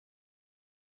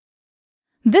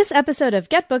This episode of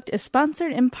Get Booked is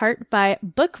sponsored in part by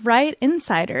Book Riot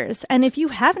Insiders, and if you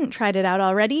haven't tried it out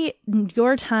already,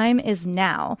 your time is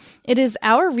now. It is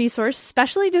our resource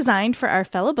specially designed for our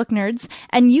fellow book nerds,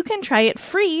 and you can try it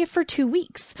free for 2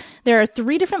 weeks. There are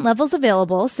 3 different levels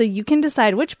available, so you can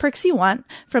decide which perks you want,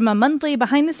 from a monthly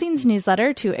behind-the-scenes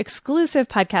newsletter to exclusive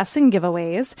podcasts and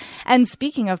giveaways. And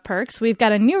speaking of perks, we've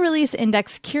got a new release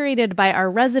index curated by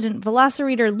our resident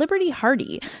Velocireader Liberty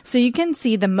Hardy, so you can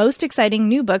see the most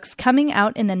exciting new books coming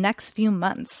out in the next few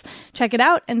months. Check it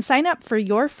out and sign up for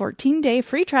your 14-day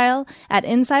free trial at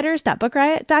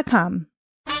insiders.bookriot.com.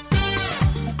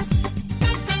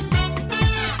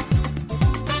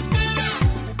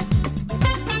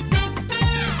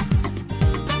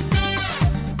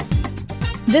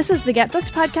 This is the Get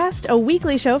Booked podcast, a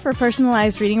weekly show for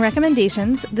personalized reading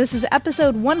recommendations. This is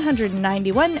episode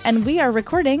 191, and we are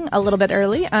recording a little bit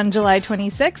early on July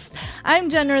 26th. I'm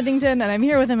Jen Worthington, and I'm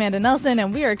here with Amanda Nelson,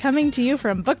 and we are coming to you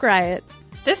from Book Riot.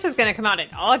 This is going to come out in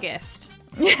August.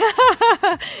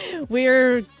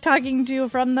 We're talking to you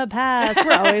from the past.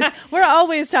 We're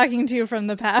always talking to you from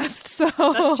the past. So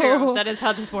that's true. That is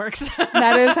how this works.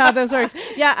 That is how this works.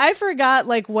 Yeah, I forgot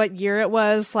what year it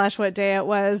was / what day it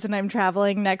was, and I'm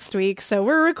traveling next week. So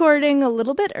we're recording a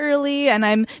little bit early, and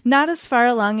I'm not as far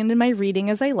along into my reading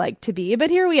as I like to be. But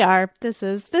here we are. This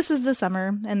is the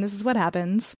summer, and this is what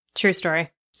happens. True story.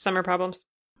 Summer problems.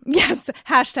 Yes.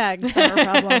 Hashtag summer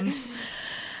problems.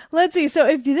 Let's see. So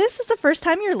if this is the first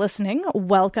time you're listening,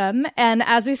 welcome. And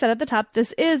as we said at the top,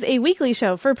 this is a weekly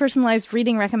show for personalized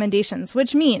reading recommendations,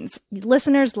 which means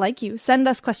listeners like you send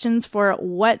us questions for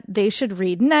what they should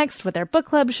read next, what their book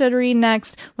club should read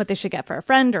next, what they should get for a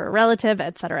friend or a relative,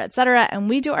 etc., etc. And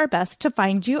we do our best to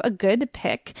find you a good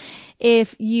pick.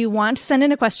 If you want to send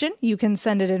in a question, you can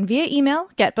send it in via email,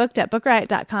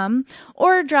 getbooked@bookriot.com,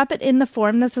 or drop it in the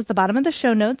form that's at the bottom of the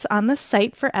show notes on the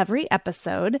site for every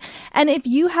episode. And if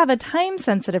you have a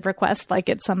time-sensitive request, like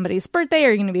it's somebody's birthday or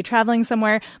you're going to be traveling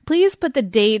somewhere, please put the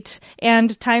date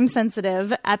and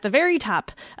time-sensitive at the very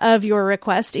top of your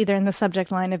request, either in the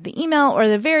subject line of the email or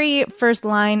the very first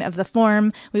line of the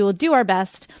form. We will do our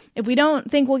best. If we don't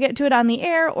think we'll get to it on the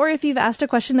air, or if you've asked a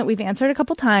question that we've answered a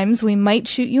couple times, we might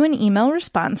shoot you an email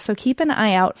response, so keep an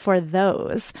eye out for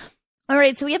those. All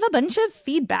right, so we have a bunch of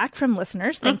feedback from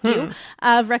listeners, thank you,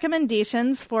 of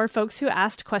recommendations for folks who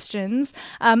asked questions.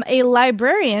 A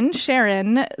librarian,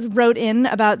 Sharon, wrote in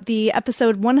about the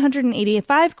episode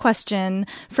 185 question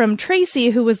from Tracy,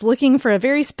 who was looking for a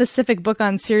very specific book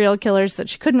on serial killers that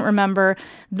she couldn't remember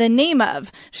the name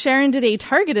of. Sharon did a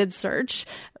targeted search,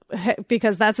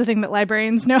 because that's the thing that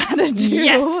librarians know how to do.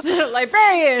 Yes,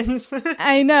 librarians!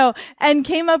 I know. And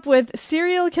came up with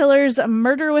Serial Killers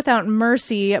Murder Without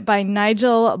Mercy by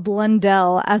Nigel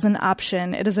Blundell as an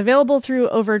option. It is available through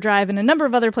Overdrive and a number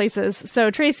of other places. So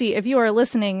Tracy, if you are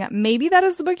listening, maybe that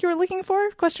is the book you were looking for? ?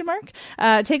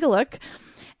 Take a look.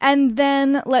 And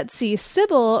then, let's see,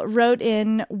 Sybil wrote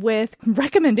in with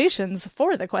recommendations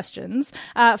for the questions.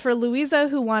 For Louisa,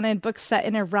 who wanted books set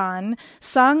in Iran,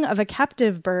 Song of a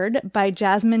Captive Bird by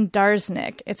Jasmine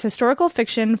Darznik. It's historical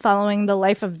fiction following the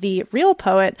life of the real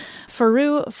poet,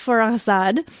 Farooq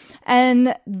Farahzad.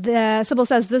 And Sybil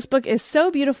says, this book is so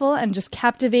beautiful and just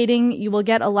captivating. You will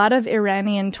get a lot of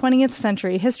Iranian 20th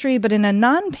century history, but in a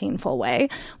non-painful way.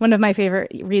 One of my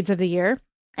favorite reads of the year.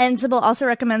 And Sybil also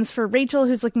recommends for Rachel,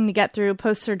 who's looking to get through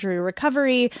post-surgery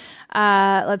recovery.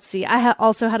 Let's see. I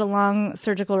also had a long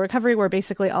surgical recovery where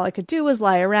basically all I could do was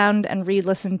lie around and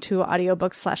listen to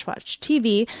audiobooks / watch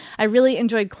TV. I really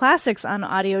enjoyed classics on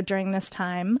audio during this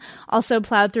time. Also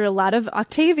plowed through a lot of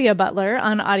Octavia Butler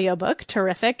on audiobook.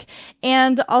 Terrific.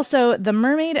 And also The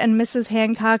Mermaid and Mrs.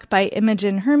 Hancock by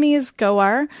Imogen Hermes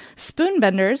Goar.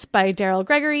 Spoonbenders by Daryl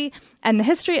Gregory. And The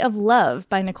History of Love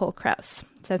by Nicole Krauss.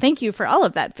 So thank you for all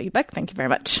of that feedback. Thank you very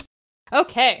much.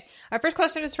 Okay. Our first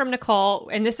question is from Nicole,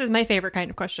 and this is my favorite kind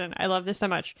of question. I love this so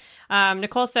much.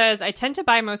 Nicole says, I tend to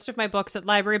buy most of my books at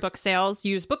library book sales,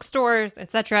 used bookstores,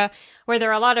 etc., where there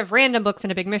are a lot of random books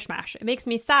in a big mishmash. It makes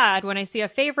me sad when I see a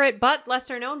favorite but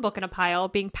lesser-known book in a pile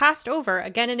being passed over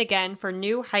again and again for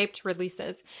new hyped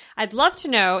releases. I'd love to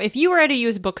know, if you were at a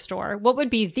used bookstore, what would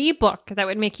be the book that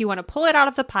would make you want to pull it out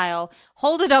of the pile,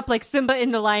 hold it up like Simba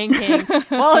in The Lion King,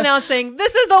 while announcing,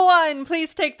 this is the one!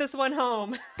 Please take this one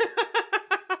home.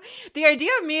 The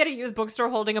idea of me at a used bookstore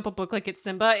holding up a book like it's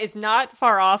Simba is not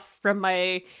far off from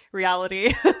my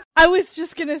reality. I was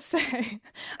just going to say,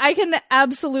 I can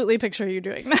absolutely picture you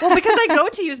doing that. Well, because I go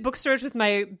to used bookstores with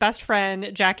my best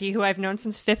friend, Jackie, who I've known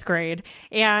since 5th grade.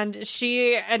 And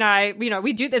she and I,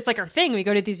 we do this like our thing. We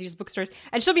go to these used bookstores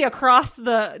and she'll be across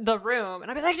the room. And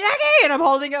I'll be like, Jackie! And I'm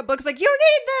holding up books like, you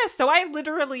need this! So I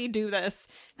literally do this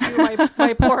to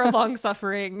my poor,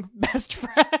 long-suffering best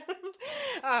friend.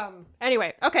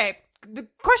 Anyway, okay. The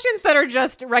questions that are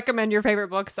just recommend your favorite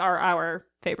books are our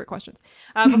favorite questions.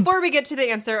 Before we get to the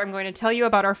answer, I'm going to tell you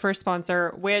about our first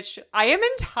sponsor, which I am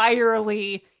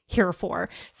entirely here for.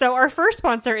 So our first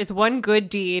sponsor is One Good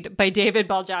Deed by David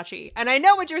Baldacci. And I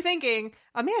know what you're thinking,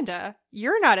 Amanda,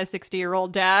 you're not a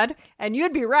 60-year-old dad, and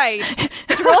you'd be right.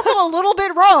 But you're also a little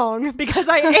bit wrong, because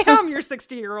I am your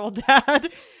 60-year-old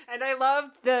dad. And I love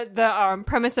the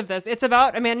premise of this. It's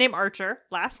about a man named Archer,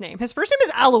 last name. His first name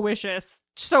is Aloysius,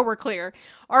 so we're clear.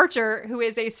 Archer, who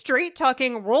is a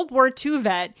straight-talking World War II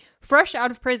vet, fresh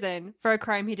out of prison for a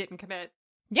crime he didn't commit.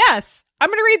 Yes, I'm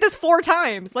going to read this 4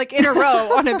 times, like in a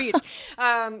row on a beach.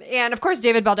 And of course,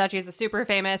 David Baldacci is a super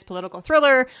famous political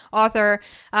thriller author.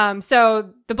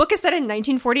 So the book is set in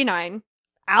 1949.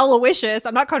 Aloysius,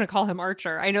 I'm not going to call him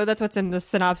Archer. I know that's what's in the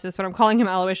synopsis, but I'm calling him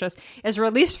Aloysius, is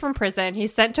released from prison.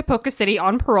 He's sent to Poca City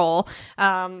on parole.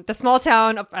 The small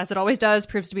town, as it always does,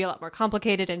 proves to be a lot more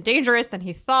complicated and dangerous than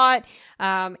he thought.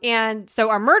 And so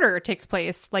a murder takes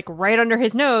place, like right under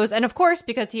his nose. And of course,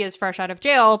 because he is fresh out of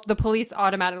jail, the police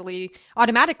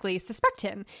automatically suspect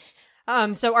him.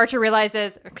 So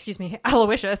Aloysius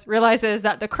realizes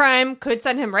that the crime could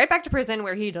send him right back to prison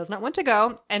where he does not want to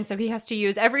go. And so he has to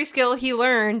use every skill he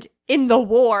learned in the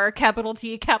war, capital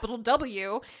T, capital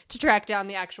W, to track down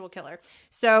the actual killer.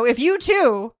 So if you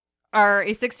too are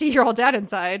a 60-year-old dad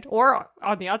inside or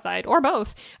on the outside or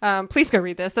both, please go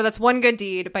read this. So that's One Good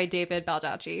Deed by David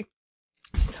Baldacci.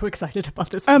 I'm so excited about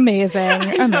this one.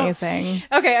 Amazing. Amazing.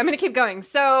 Okay, I'm going to keep going.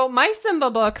 So my Simba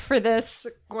book for this,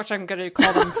 which I'm going to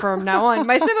call them from now on,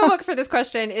 my Simba book for this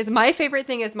question is My Favorite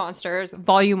Thing is Monsters,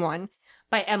 Volume 1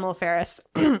 by Emil Ferris.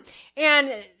 And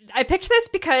I picked this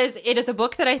because it is a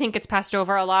book that I think gets passed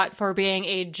over a lot for being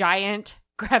a giant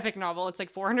graphic novel. It's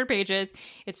like 400 pages.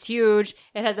 It's huge.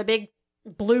 It has a big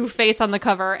blue face on the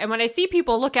cover, and when I see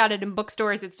people look at it in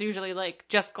bookstores, it's usually like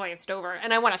just glanced over,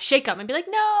 and I want to shake them and be like,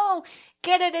 no,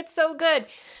 get it, it's so good.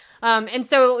 And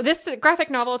so this graphic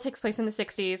novel takes place in the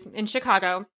 60s in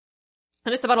Chicago,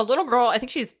 and it's about a little girl. I think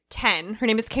she's 10. Her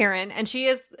name is Karen, and she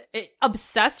is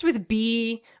obsessed with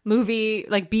B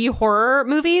horror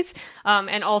movies,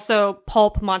 and also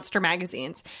pulp monster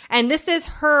magazines. And this is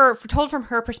her told from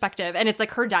her perspective, and it's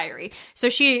like her diary. So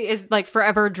she is like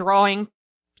forever drawing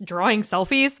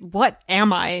selfies. What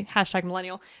am I?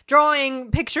 #millennial. Drawing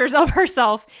pictures of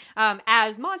herself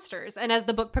as monsters. And as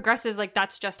the book progresses, like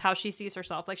that's just how she sees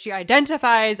herself. Like she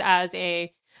identifies as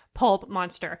a pulp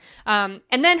monster. And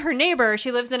then her neighbor,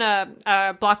 she lives in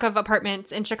a block of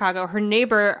apartments in Chicago. Her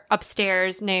neighbor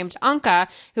upstairs named Anka,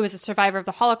 who is a survivor of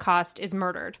the Holocaust, is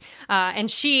murdered. And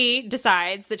she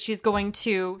decides that she's going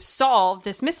to solve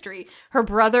this mystery. Her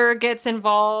brother gets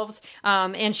involved,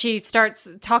 and she starts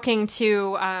talking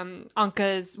to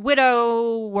Anka's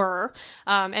widower,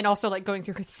 and also like going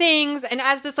through her things. And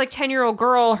as this like 10-year-old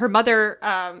girl, her mother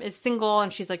is single,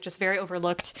 and she's like just very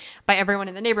overlooked by everyone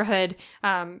in the neighborhood.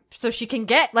 So she can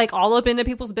get like all up into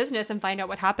people's business and find out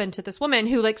what happened to this woman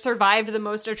who like survived the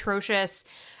most atrocious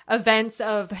events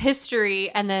of history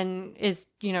and then is,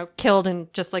 killed in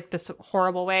just like this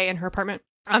horrible way in her apartment.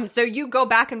 So you go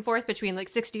back and forth between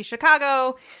like 60s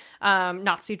Chicago,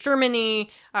 Nazi Germany,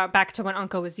 back to when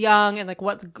Anka was young, and like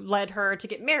what led her to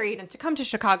get married and to come to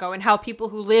Chicago, and how people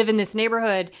who live in this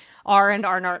neighborhood are and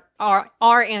are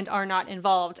not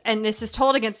involved. And this is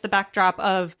told against the backdrop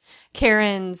of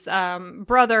Karen's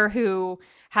brother, who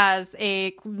has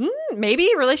a maybe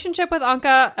relationship with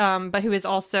Anka, but who is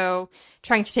also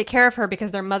trying to take care of her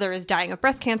because their mother is dying of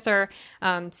breast cancer.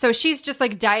 So she's just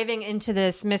like diving into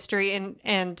this mystery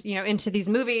and into these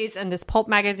movies and this pulp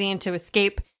magazine to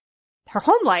escape her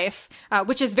home life,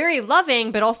 which is very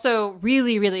loving, but also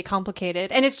really, really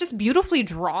complicated. And it's just beautifully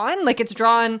drawn. Like it's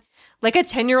drawn like a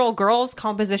 10-year-old girl's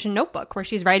composition notebook where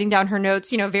she's writing down her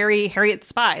notes, very Harriet the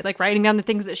Spy, like writing down the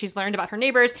things that she's learned about her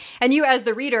neighbors. And you as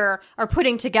the reader are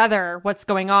putting together what's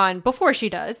going on before she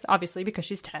does, obviously, because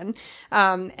she's 10.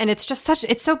 And it's just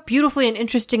it's so beautifully and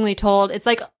interestingly told.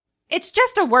 It's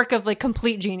just a work of like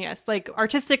complete genius, like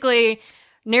artistically,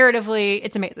 narratively,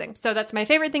 it's amazing. So that's My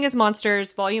Favorite Thing is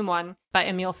Monsters, Volume 1 by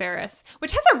Emil Ferris,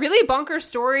 which has a really bonkers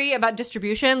story about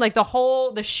distribution. Like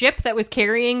the ship that was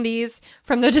carrying these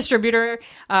from the distributor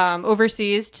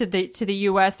overseas to the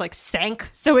US like sank.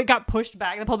 So it got pushed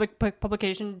back. The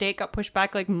publication date got pushed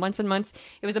back like months and months.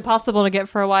 It was impossible to get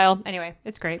for a while. Anyway,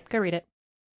 it's great. Go read it.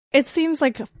 It seems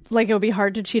like it would be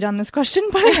hard to cheat on this question,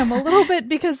 but I am a little bit,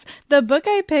 because the book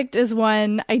I picked is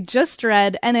one I just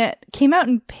read, and it came out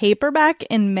in paperback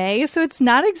in May, so it's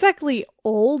not exactly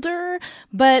older,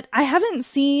 but I haven't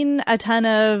seen a ton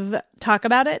of talk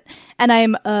about it, and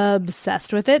I'm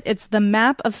obsessed with it. It's The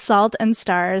Map of Salt and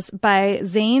Stars by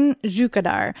Zain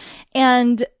Jukadar,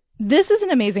 and this is an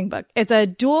amazing book. It's a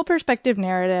dual perspective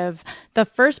narrative. The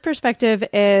first perspective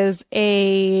is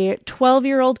a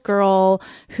 12-year-old girl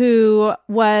who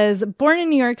was born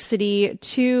in New York City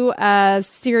to a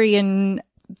Syrian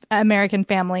American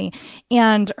family,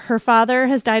 and her father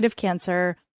has died of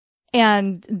cancer,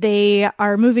 and they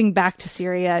are moving back to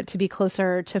Syria to be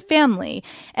closer to family.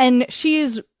 And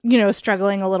she's,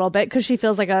 struggling a little bit because she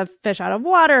feels like a fish out of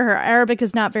water. Her Arabic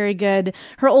is not very good.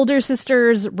 Her older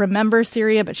sisters remember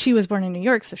Syria, but she was born in New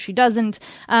York, so she doesn't.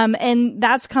 And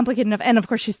that's complicated enough. And of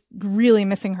course, she's really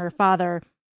missing her father.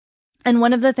 And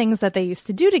one of the things that they used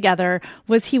to do together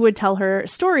was he would tell her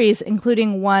stories,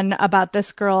 including one about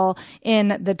this girl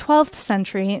in the 12th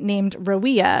century named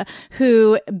Rawiyah,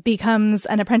 who becomes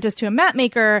an apprentice to a map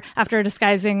maker after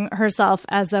disguising herself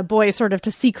as a boy, sort of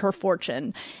to seek her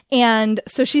fortune. And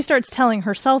so she starts telling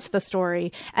herself the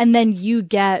story, and then you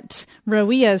get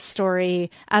Rawiyah's story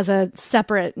as a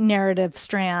separate narrative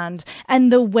strand.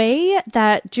 And the way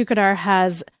that Jukadar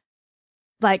has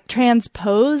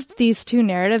transposed these two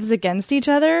narratives against each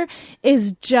other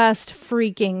is just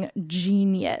freaking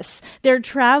genius. They're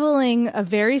traveling a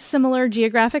very similar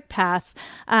geographic path,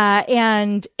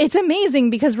 and it's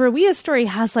amazing because Rawiyah's story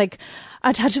has a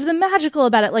touch of the magical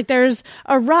about it. There's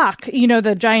a rock,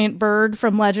 the giant bird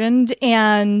from legend,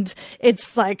 and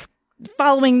it's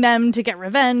following them to get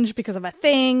revenge because of a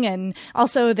thing. And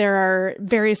also there are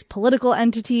various political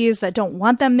entities that don't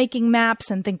want them making maps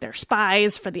and think they're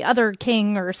spies for the other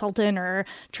king or sultan or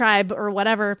tribe or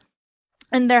whatever.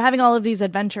 And they're having all of these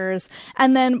adventures.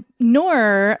 And then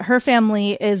Noor, her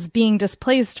family, is being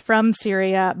displaced from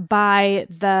Syria by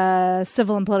the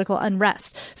civil and political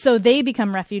unrest. So they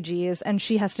become refugees, and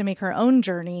she has to make her own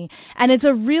journey. And it's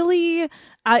a really,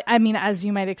 I mean, as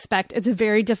you might expect, it's a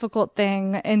very difficult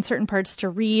thing in certain parts to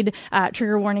read.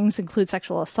 Trigger warnings include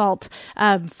sexual assault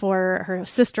for her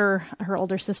sister, her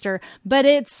older sister. But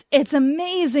it's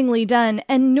amazingly done.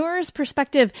 And Noor's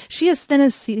perspective, she has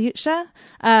synesthesia.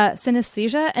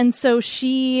 And so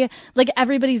she,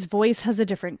 everybody's voice has a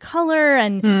different color,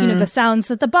 and, the sounds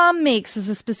that the bomb makes is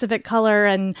a specific color.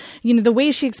 And, the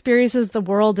way she experiences the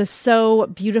world is so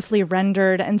beautifully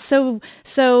rendered and so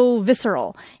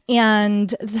visceral.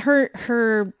 And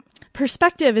her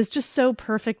perspective is just so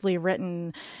perfectly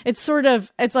written. It's a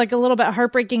little bit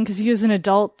heartbreaking because you as an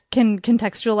adult can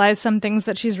contextualize some things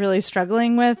that she's really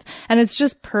struggling with, and it's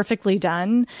just perfectly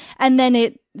done. And then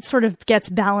it sort of gets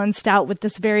balanced out with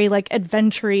this very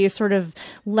adventure-y sort of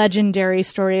legendary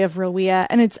story of Rawiyah.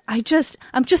 And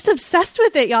I'm just obsessed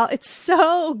with it, y'all. It's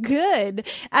so good.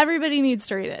 Everybody needs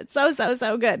to read it.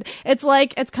 So good.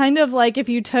 It's kind of like if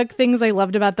you took things I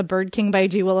loved about The Bird King by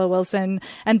G. Willow Wilson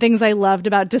and things I loved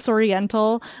about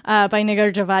Disoriental by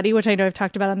Nigar Javadi, which I know I've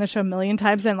talked about on the show a million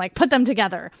times, and put them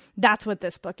together. That's what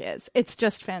this book is. It's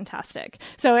just fantastic.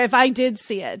 So if I did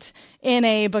see it in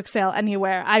a book sale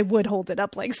anywhere, I would hold it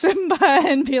up like Simba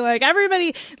and be like,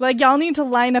 everybody, y'all need to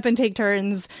line up and take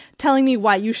turns telling me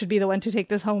why you should be the one to take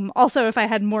this home. Also, if I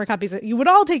had more copies, you would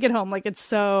all take it home. It's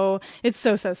so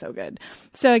good.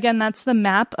 So again, that's The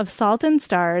Map of Salt and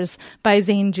Stars by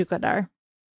Zain Jukadar.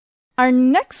 Our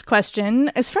next question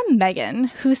is from Megan,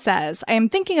 who says, I am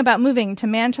thinking about moving to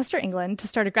Manchester, England to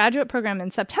start a graduate program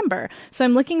in September. So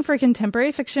I'm looking for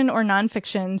contemporary fiction or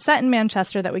nonfiction set in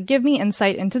Manchester that would give me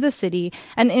insight into the city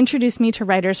and introduce me to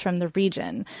writers from the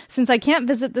region. Since I can't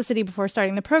visit the city before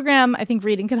starting the program, I think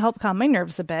reading could help calm my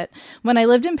nerves a bit. When I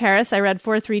lived in Paris, I read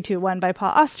 4321 by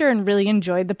Paul Auster and really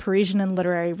enjoyed the Parisian and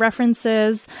literary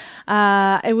references.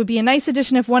 It would be a nice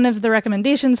addition if one of the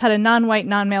recommendations had a non-white,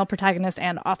 non-male protagonist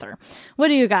and author. What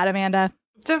do you got, Amanda?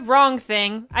 It's a wrong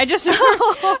thing. I just realized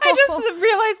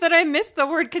that I missed the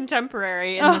word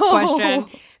contemporary in this question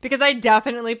because I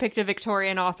definitely picked a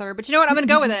Victorian author. But you know what? I'm going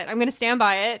to go with it. I'm going to stand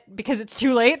by it because it's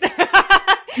too late.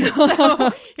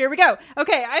 So here we go.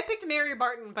 Okay, I picked Mary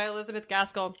Barton by Elizabeth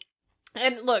Gaskell.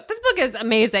 And look, this book is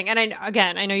amazing. And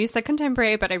I know you said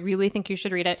contemporary, but I really think you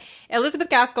should read it. Elizabeth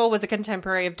Gaskell was a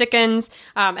contemporary of Dickens.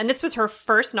 And this was her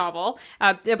first novel.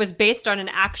 It was based on an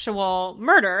actual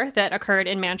murder that occurred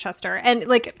in Manchester. And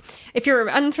like, if you're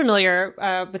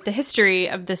unfamiliar with the history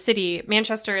of the city,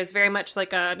 Manchester is very much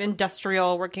like an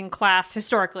industrial working class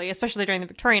historically, especially during the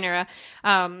Victorian era,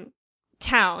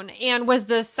 town, and was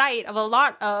the site of a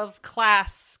lot of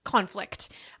class conflict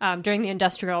during the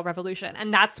Industrial Revolution.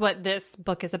 And that's what this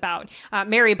book is about.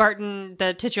 Mary Barton,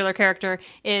 the titular character,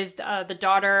 is the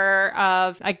daughter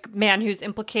of a man who's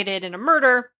implicated in a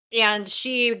murder. And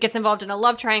she gets involved in a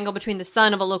love triangle between the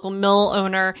son of a local mill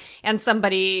owner and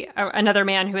another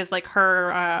man who is like her,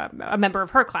 a member of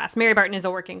her class. Mary Barton is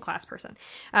a working class person.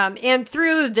 And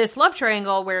through this love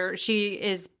triangle where she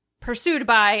is pursued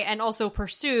by and also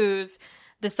pursues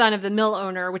the son of the mill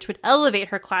owner, which would elevate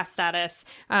her class status.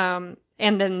 And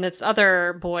then this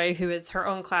other boy who is her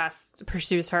own class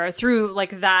pursues her. Through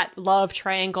like that love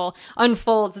triangle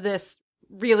unfolds this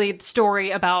really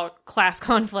story about class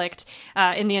conflict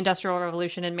in the Industrial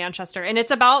Revolution in Manchester. And it's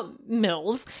about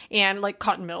mills and like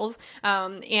cotton mills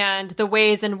and the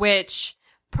ways in which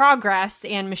progress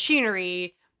and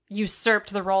machinery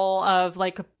usurped the role of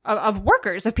of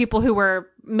workers, of people who were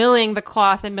milling the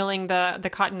cloth and milling the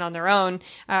cotton on their own.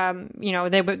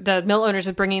 The mill owners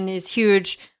would bring in these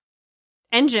huge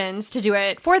engines to do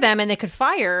it for them, and they could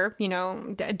fire,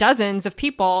 dozens of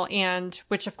people, and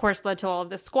which of course led to all of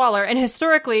this squalor. And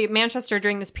historically, Manchester,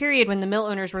 during this period when the mill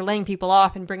owners were laying people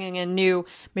off and bringing in new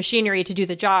machinery to do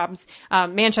the jobs,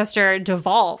 Manchester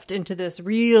devolved into this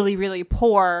really, really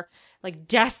poor, like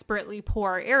desperately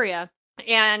poor area.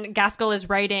 And Gaskell is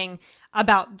writing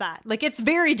about that. Like, it's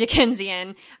very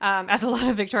Dickensian, as a lot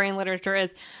of Victorian literature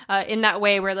is, in that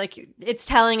way where, like, it's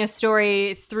telling a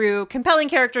story through compelling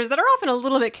characters that are often a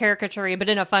little bit caricature-y, but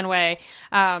in a fun way,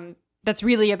 that's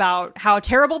really about how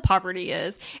terrible poverty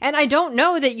is. And I don't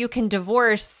know that you can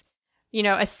divorce,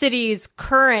 a city's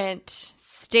current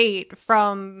state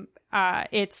from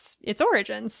its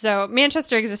origins. So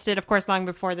Manchester existed, of course, long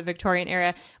before the Victorian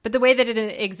era, but the way that it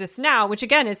exists now, which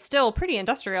again is still pretty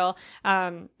industrial,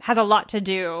 has a lot to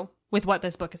do with what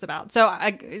this book is about. So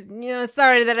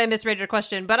sorry that I misread your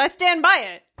question, but I stand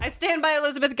by it. I stand by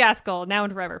Elizabeth Gaskell now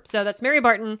and forever. So that's Mary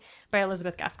Barton by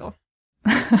Elizabeth Gaskell.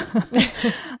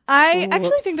 I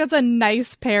actually think that's a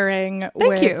nice pairing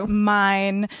with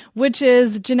mine, which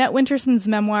is Jeanette Winterson's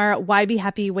memoir, Why Be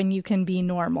Happy When You Can Be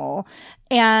Normal.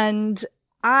 And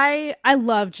I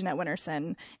love Jeanette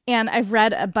Winterson, and I've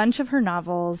read a bunch of her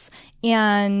novels,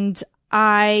 and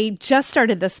I just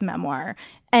started this memoir,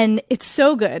 and it's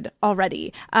so good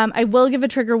already. I will give a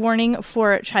trigger warning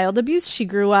for child abuse. She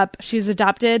was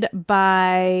adopted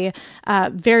by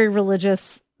very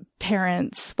religious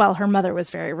parents. Well, her mother was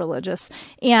very religious,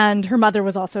 and her mother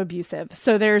was also abusive.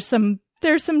 So there's some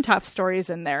tough stories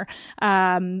in there.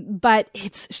 But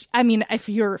if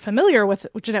you're familiar with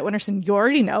Jeanette Winterson, you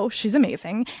already know she's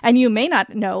amazing. And you may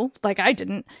not know, like I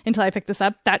didn't until I picked this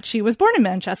up, that she was born in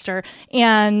Manchester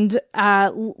and,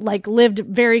 lived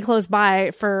very close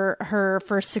by for her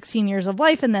first 16 years of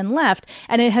life and then left.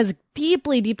 And it has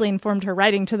deeply, deeply informed her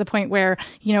writing to the point where,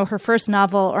 her first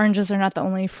novel, Oranges Are Not the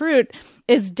Only Fruit,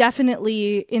 is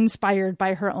definitely inspired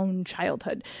by her own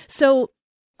childhood. So,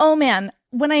 oh man,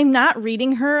 when I'm not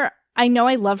reading her, I know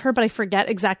I love her, but I forget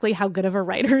exactly how good of a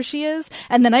writer she is.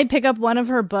 And then I pick up one of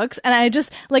her books, and I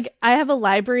just, I have a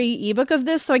library ebook of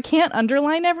this, so I can't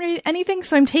underline anything.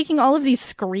 So I'm taking all of these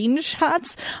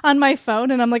screenshots on my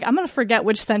phone, and I'm like, I'm going to forget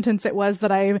which sentence it was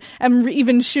that I am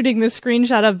even shooting the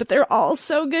screenshot of, but they're all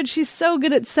so good. She's so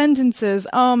good at sentences.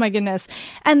 Oh my goodness.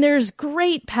 And there's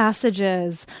great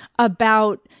passages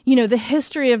about, the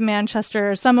history of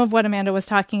Manchester, some of what Amanda was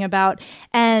talking about,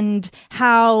 and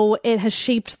how it has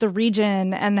shaped the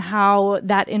region and how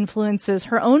that influences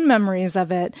her own memories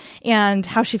of it and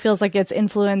how she feels like it's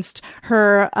influenced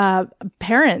her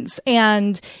parents.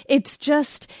 And it's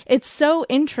so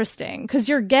interesting because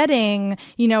you're getting,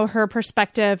 her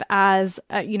perspective as,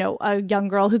 a young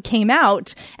girl who came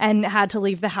out and had to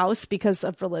leave the house because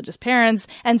of religious parents,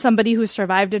 and somebody who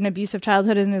survived an abusive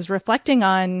childhood and is reflecting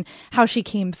on how she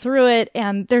came through it.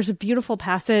 And there's a beautiful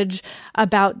passage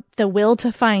about the will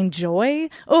to find joy.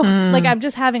 I'm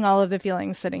just having all of the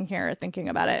feelings sitting here thinking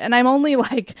about it. And I'm only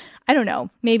I don't know,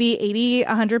 maybe 80,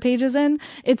 100 pages in.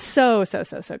 It's so, so,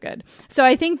 so, so good. So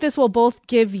I think this will both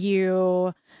give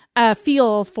you a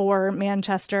feel for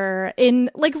Manchester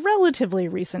in relatively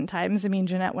recent times. I mean,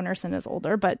 Jeanette Winterson is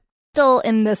older, but still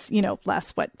in this,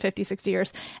 last, 50, 60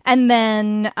 years. And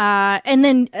then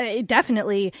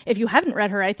definitely, if you haven't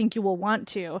read her, I think you will want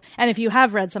to. And if you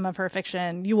have read some of her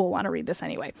fiction, you will want to read this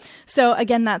anyway. So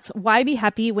again, that's Why Be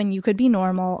Happy When You Could Be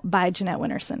Normal by Jeanette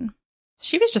Winterson.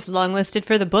 She was just longlisted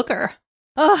for the Booker.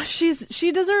 Oh, she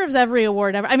deserves every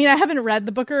award ever. I mean, I haven't read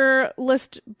the Booker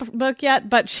list book yet,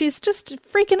 but she's just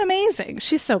freaking amazing.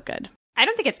 She's so good. I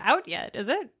don't think it's out yet, is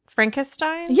it?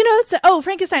 Frankenstein?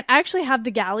 Frankenstein. I actually have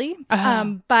the galley,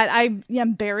 but I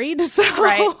am buried. So,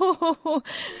 right.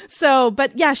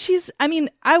 But yeah,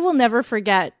 I will never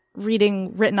forget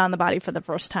reading Written on the Body for the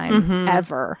first time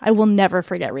ever. I will never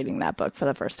forget reading that book for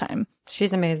the first time.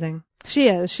 She's amazing. She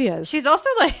is. She's also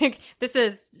this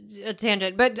is a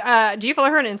tangent, but do you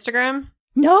follow her on Instagram?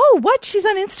 No, what? She's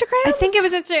on Instagram? I think it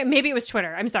was Instagram. Maybe it was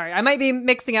Twitter. I'm sorry. I might be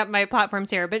mixing up my platforms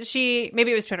here, but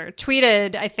maybe it was Twitter,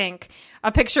 tweeted, I think,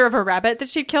 a picture of a rabbit that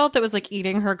she killed that was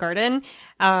eating her garden,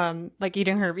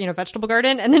 eating her, vegetable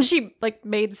garden. And then she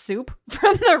made soup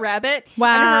from the rabbit.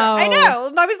 Wow. I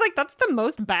know. I was like, that's the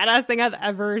most badass thing I've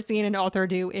ever seen an author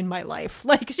do in my life.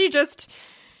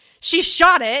 She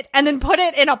shot it and then put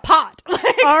it in a pot.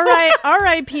 All right,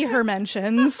 R.I.P. her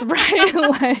mentions, right?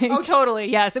 Oh, totally.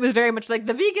 Yes, it was very much the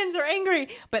vegans are angry,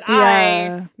 but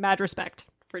I mad respect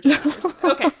for Jennifer.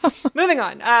 Okay, moving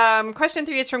on. Question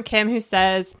 3 is from Kim, who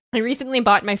says, I recently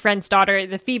bought my friend's daughter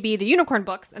the Phoebe the Unicorn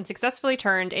books and successfully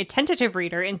turned a tentative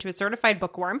reader into a certified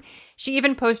bookworm. She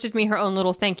even posted me her own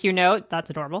little thank you note. That's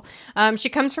adorable. She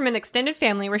comes from an extended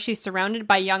family where she's surrounded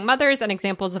by young mothers and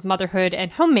examples of motherhood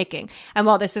and homemaking. And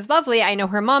while this is lovely, I know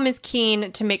her mom is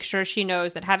keen to make sure she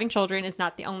knows that having children is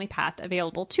not the only path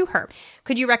available to her.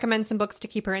 Could you recommend some books to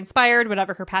keep her inspired,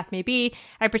 whatever her path may be?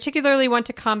 I particularly want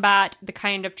to combat the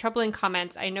kind of troubling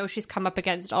comments I know she's come up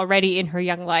against already in her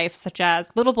young life, such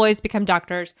as little boys become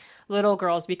doctors, little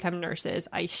girls become nurses.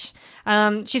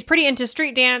 She's pretty into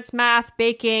street dance, math,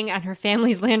 baking, and her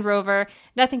family's Land Rover.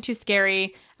 Nothing too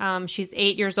scary. She's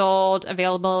 8 years old.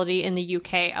 Availability in the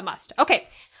UK, a must. Okay.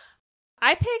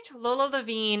 I picked Lola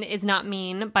Levine Is Not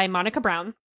Mean by Monica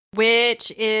Brown, which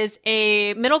is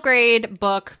a middle grade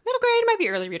book. Middle grade might be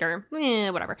early reader.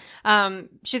 Whatever.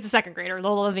 She's a second grader.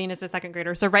 Lola Levine is a second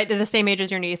grader. So they're the same age as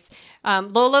your niece.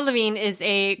 Lola Levine is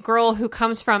a girl who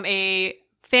comes from a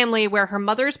family where her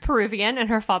mother is Peruvian and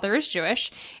her father is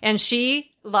Jewish, and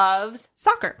she loves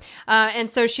soccer. And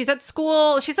so she's at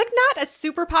school. She's not a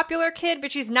super popular kid,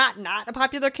 but she's not a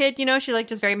popular kid. She's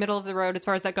just very middle of the road as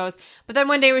far as that goes. But then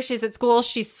one day when she's at school,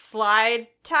 she slide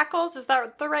tackles. Is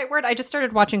that the right word? I just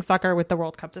started watching soccer with the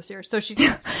World Cup this year. So she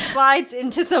slides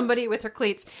into somebody with her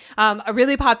cleats. A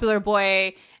really popular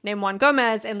boy named Juan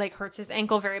Gomez, and hurts his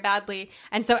ankle very badly.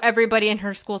 And so everybody in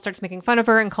her school starts making fun of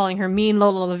her and calling her mean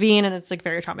Lola Levine. And it's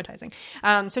very traumatizing.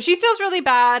 So she feels really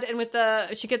bad.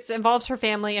 And she involves her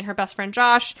family and her best friend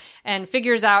Josh and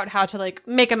figures out how to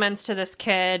make amends to this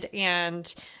kid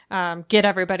and get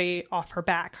everybody off her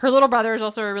back. Her little brother is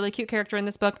also a really cute character in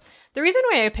this book. The reason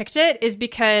why I picked it is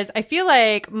because I feel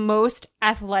like most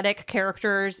athletic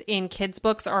characters in kids'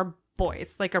 books are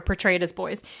boys, are portrayed as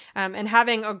boys. And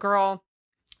having a girl,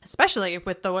 especially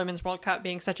with the Women's World Cup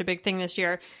being such a big thing this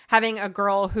year, having a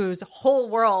girl whose whole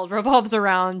world revolves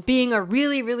around being a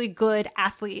really, really good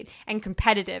athlete and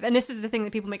competitive. And this is the thing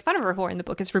that people make fun of her for in the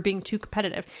book, is for being too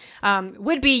competitive,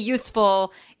 would be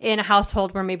useful in a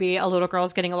household where maybe a little girl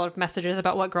is getting a lot of messages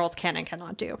about what girls can and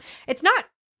cannot do.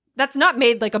 That's not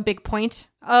made a big point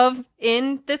of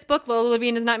in this book. Lola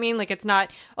Levine Is Not Mean. It's not,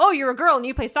 oh, you're a girl and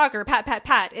you play soccer, pat, pat,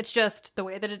 pat. It's just the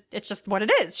way that it's just what it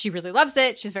is. She really loves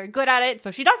it. She's very good at it. So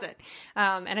she does it.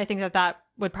 And I think that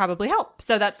would probably help.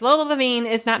 So that's Lola Levine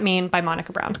Is Not Mean by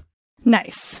Monica Brown.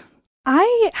 Nice.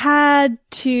 I had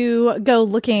to go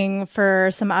looking for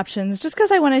some options just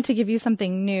because I wanted to give you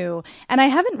something new. And I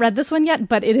haven't read this one yet,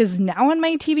 but it is now on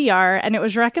my TBR, and it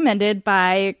was recommended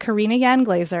by Karina Yan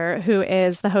Glazer, who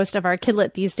is the host of our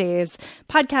Kidlit These Days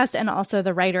podcast and also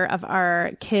the writer of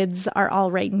our Kids Are All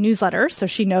Right newsletter. So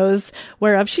she knows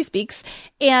whereof she speaks.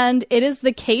 And it is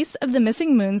The Case of the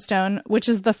Missing Moonstone, which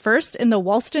is the first in the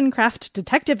Wollstonecraft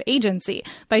Detective Agency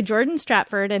by Jordan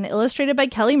Stratford and illustrated by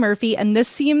Kelly Murphy. And this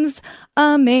seems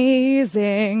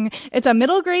amazing. It's a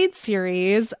middle grade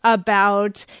series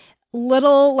about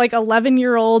little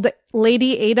 11-year-old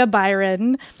Lady Ada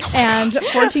Byron and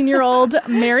 14-year-old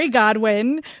Mary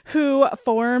Godwin, who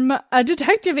form a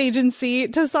detective agency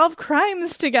to solve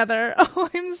crimes together. Oh,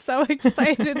 I'm so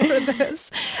excited for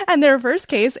this. And their first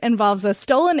case involves a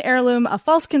stolen heirloom, a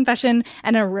false confession,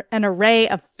 and an array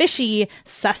of fishy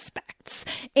suspects.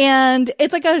 And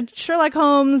it's like a Sherlock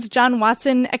Holmes, John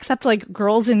Watson, except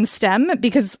girls in STEM,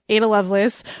 because Ada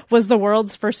Lovelace was the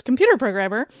world's first computer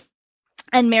programmer.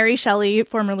 And Mary Shelley,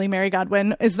 formerly Mary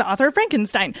Godwin, is the author of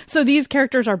Frankenstein. So these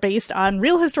characters are based on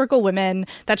real historical women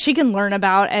that she can learn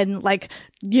about and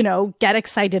get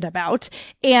excited about.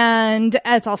 And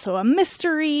it's also a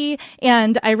mystery.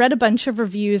 And I read a bunch of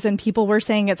reviews and people were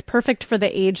saying it's perfect for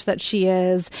the age that she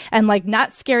is and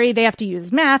not scary. They have to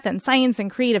use math and science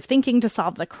and creative thinking to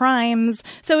solve the crimes.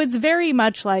 So it's very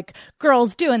much like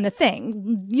girls doing the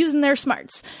thing, using their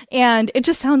smarts. And it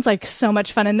just sounds like so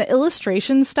much fun. And the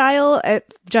illustration style,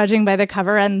 judging by the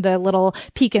cover and the little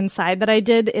peek inside that I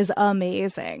did, is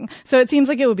amazing. So it seems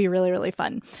like it would be really, really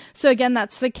fun. So again,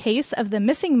 that's The Case of the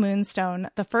Missing Moonstone,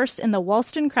 the first in the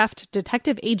Wollstonecraft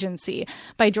Detective Agency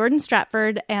by Jordan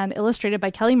Stratford and illustrated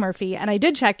by Kelly Murphy. And I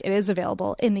did check, it is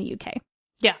available in the UK.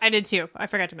 Yeah, I did too. I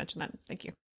forgot to mention that. Thank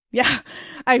you. Yeah,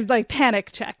 I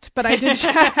panic checked, but I did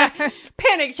check.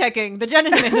 Panic checking the Jen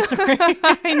and Amanda story.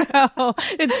 I know.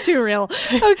 It's too real.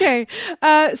 Okay.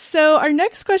 So our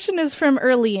next question is from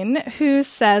Erlene, who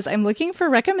says, I'm looking for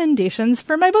recommendations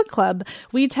for my book club.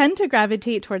 We tend to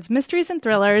gravitate towards mysteries and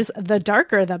thrillers. The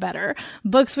darker, the better.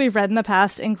 Books we've read in the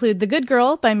past include The Good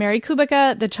Girl by Mary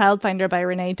Kubica, The Childfinder by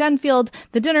Renee Dunfield,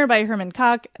 The Dinner by Herman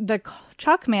Koch, The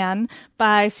Chalkman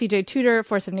by C.J. Tudor,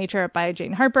 Force of Nature by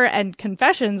Jane Harper, and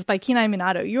Confessions by Kenai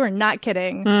Minato. You are not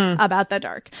kidding about the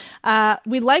dark.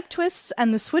 We like twists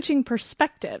and the switching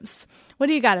perspectives. What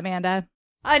do you got, Amanda?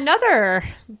 Another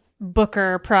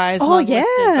Booker Prize. Oh,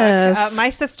 yes. Book. My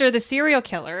Sister, the Serial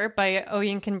Killer by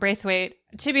Oyinkan Braithwaite.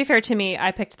 To be fair to me,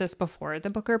 I picked this before the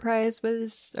Booker Prize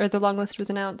the long list was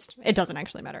announced. It doesn't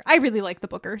actually matter. I really like the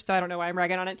Booker, so I don't know why I'm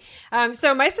ragging on it.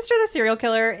 So My Sister, the Serial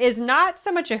Killer is not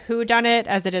so much a whodunit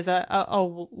as it is a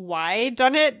why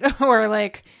done it,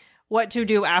 or what to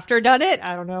do after done it.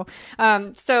 I don't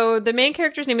know. So the main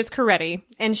character's name is Corretti,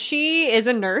 and she is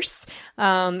a nurse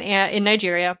in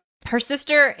Nigeria. Her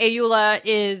sister, Ayula,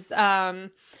 is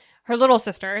her little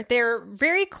sister. They're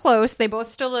very close. They both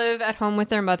still live at home with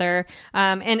their mother.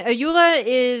 And Ayula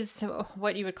is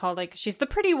what you would call she's the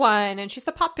pretty one and she's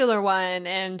the popular one.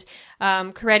 And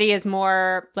Corretti is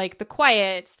more like the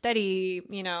quiet, steady,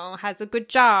 has a good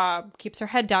job, keeps her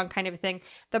head down kind of thing.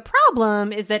 The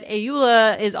problem is that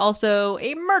Ayula is also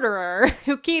a murderer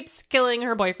who keeps killing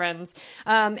her boyfriends.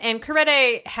 And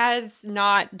Corretti has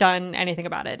not done anything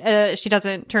about it. She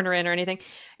doesn't turn her in or anything.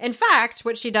 In fact,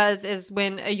 what she does is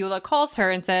when Ayula calls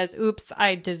her and says, oops,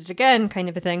 I did it again, kind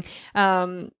of a thing,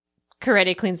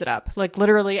 Corretti cleans it up,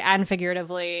 literally and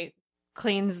figuratively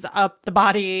cleans up the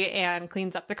body and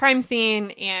cleans up the crime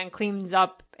scene and cleans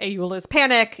up Ayula's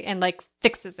panic and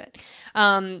fixes it.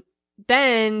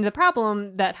 Then the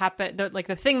problem that happened,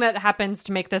 the thing that happens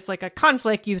to make this a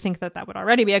conflict, you think that would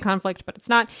already be a conflict, but it's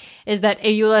not, is that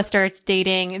Ayula starts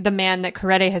dating the man that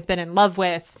Corretti has been in love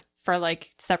with for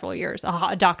several years,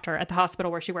 a doctor at the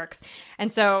hospital where she works.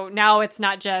 And so now it's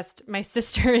not just my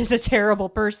sister is a terrible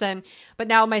person, but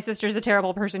now my sister is a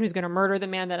terrible person who's going to murder the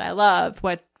man that I love.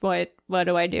 What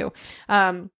do I do?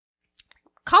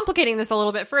 Complicating this a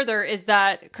little bit further is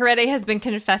that Corretti has been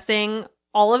confessing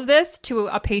all of this to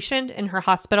a patient in her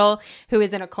hospital who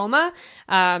is in a coma,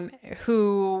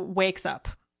 who wakes up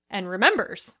and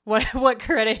remembers what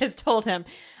Corretti has told him.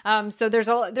 So there's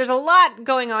a lot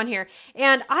going on here.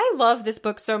 And I love this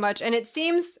book so much. And it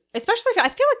seems, especially, I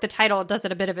feel like the title does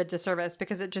it a bit of a disservice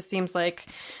because it just seems kind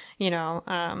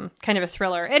of a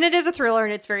thriller. And it is a thriller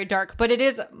and it's very dark, but it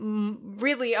is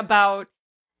really about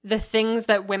the things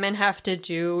that women have to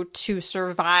do to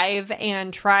survive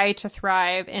and try to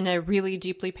thrive in a really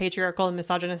deeply patriarchal and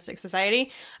misogynistic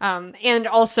society. And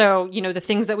also, the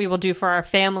things that we will do for our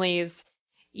families,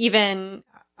 even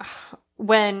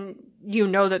when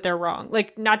that they're wrong.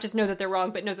 Not just know that they're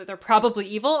wrong, but know that they're probably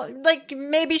evil.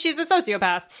 Maybe she's a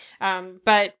sociopath.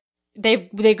 But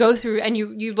they go through, and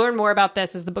you learn more about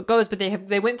this as the book goes, but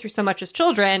they went through so much as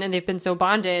children, and they've been so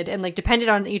bonded and depended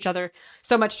on each other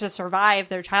so much to survive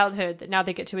their childhood that now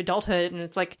they get to adulthood, and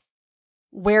it's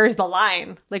where's the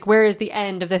line? Where is the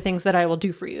end of the things that I will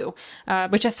do for you?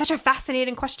 Which is such a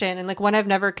fascinating question, and one I've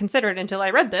never considered until I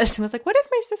read this and was what if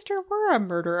my sister were a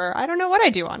murderer? I don't know what I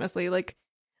do, honestly.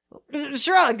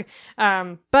 Shrug.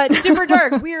 But super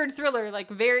dark, weird thriller,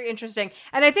 very interesting.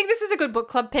 And I think this is a good book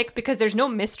club pick because there's no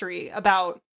mystery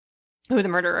about who the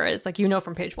murderer is,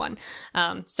 from page one.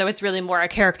 So it's really more a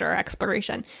character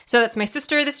exploration. So that's My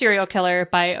Sister, the Serial Killer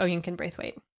by Oyinkan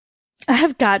Braithwaite. I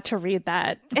have got to read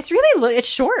that. It's really, it's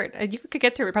short. You could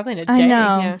get through it probably in a day.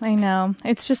 I know.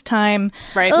 It's just time.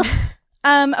 Right.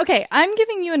 Okay, I'm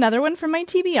giving you another one from my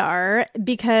TBR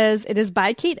because it is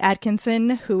by Kate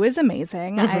Atkinson, who is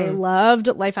amazing. I loved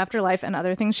Life After Life and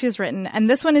other things she's written. And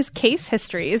this one is Case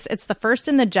Histories. It's the first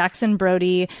in the Jackson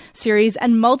Brodie series,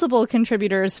 and multiple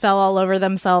contributors fell all over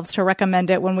themselves to recommend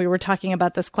it when we were talking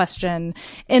about this question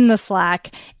in the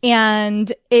Slack.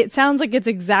 And it sounds like it's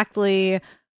exactly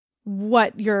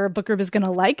what your book group is going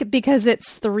to like, because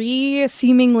it's 3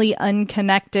 seemingly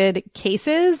unconnected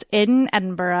cases in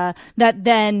Edinburgh that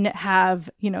then have,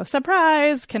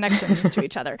 surprise connections to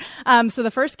each other. So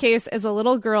the first case is a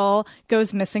little girl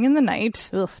goes missing in the night.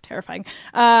 Ugh, terrifying.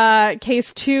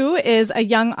 Case 2 is a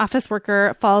young office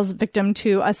worker falls victim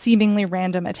to a seemingly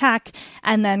random attack.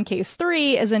 And then case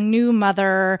 3 is a new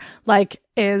mother,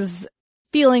 is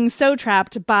feeling so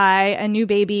trapped by a new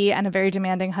baby and a very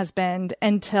demanding husband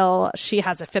until she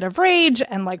has a fit of rage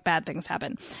and bad things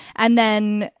happen. And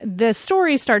then the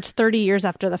story starts 30 years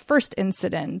after the first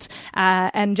incident.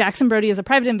 And Jackson Brodie is a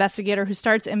private investigator who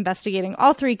starts investigating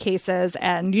all 3 cases,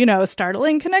 and,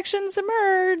 startling connections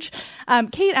emerge.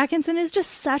 Kate Atkinson is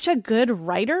just such a good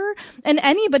writer, and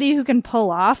anybody who can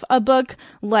pull off a book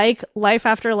like Life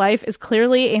After Life is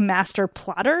clearly a master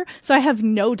plotter. So I have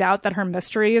no doubt that her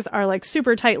mysteries are super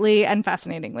tightly and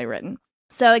fascinatingly written.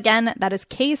 So again, that is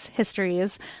Case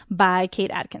Histories by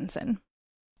Kate Atkinson.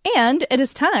 And it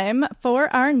is time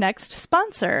for our next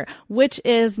sponsor, which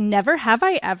is Never Have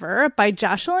I Ever by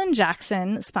Jocelyn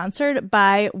Jackson, sponsored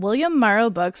by William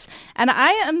Morrow Books. And I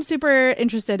am super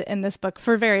interested in this book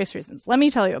for various reasons. Let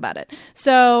me tell you about it.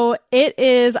 So it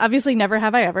is obviously Never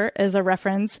Have I Ever is a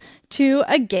reference to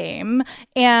a game.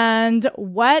 And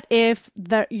what if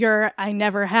your I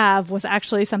never have was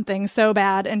actually something so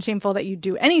bad and shameful that you'd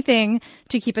do anything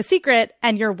to keep a secret,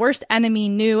 and your worst enemy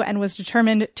knew and was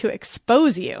determined to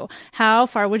expose you? How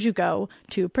far would you go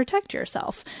to protect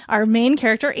yourself? Our main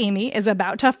character, Amy, is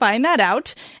about to find that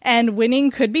out, and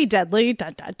winning could be deadly.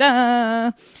 Dun, dun,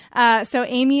 dun. So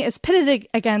Amy is pitted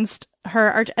against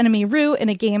her archenemy Rue in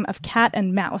a game of cat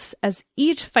and mouse, as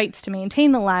each fights to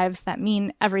maintain the lives that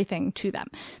mean everything to them.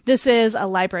 This is a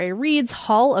Library Reads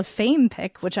Hall of Fame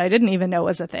pick, which I didn't even know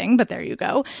was a thing, but there you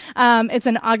go. It's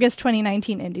an August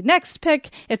 2019 Indie Next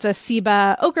pick. It's a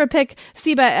SIBA Okra pick.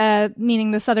 SIBA meaning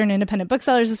the Southern Independent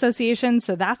Booksellers Association,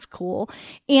 so that's cool.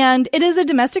 And it is a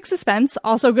domestic suspense,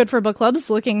 also good for book clubs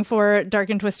looking for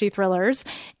dark and twisty thrillers.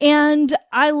 And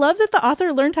I love that the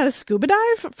author learned how to scuba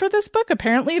dive for this book.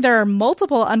 Apparently there are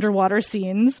multiple underwater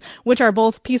scenes, which are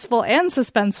both peaceful and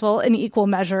suspenseful in equal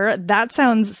measure. That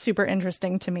sounds super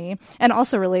interesting to me, and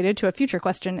also related to a future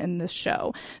question in this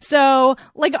show. So,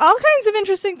 all kinds of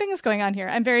interesting things going on here.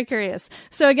 I'm very curious.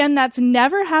 So again, that's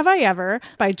Never Have I Ever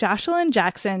by Jocelyn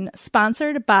Jackson,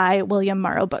 sponsored by William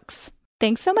Morrow Books.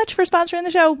 Thanks so much for sponsoring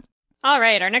the show. All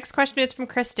right, our next question is from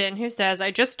Kristen, who says,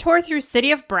 I just tore through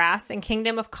City of Brass and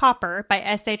Kingdom of Copper by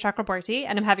S.A. Chakraborty,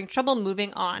 and I'm having trouble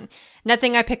moving on.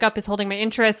 Nothing I pick up is holding my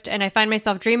interest, and I find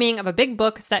myself dreaming of a big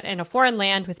book set in a foreign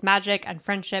land with magic and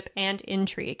friendship and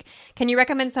intrigue. Can you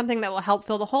recommend something that will help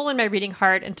fill the hole in my reading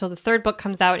heart until the 3rd book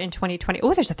comes out in 2020?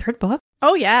 Oh, there's a 3rd book?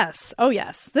 Oh, yes. Oh,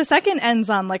 yes. The 2nd ends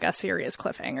on a serious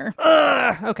cliffhanger.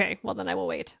 Ugh. Okay, well then I will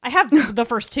wait. I have the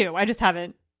first 2. I just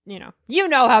haven't. You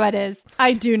know how it is.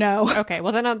 I do know. Okay,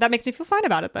 well then that makes me feel fine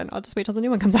about it then. I'll just wait till the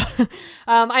new one comes out.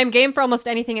 I'm game for almost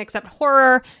anything except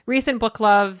horror. Recent book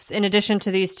loves, in addition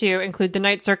to these 2, include The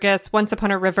Night Circus, Once Upon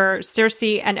a River, Circe,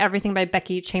 and everything by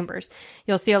Becky Chambers.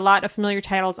 You'll see a lot of familiar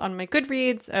titles on my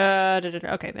Goodreads.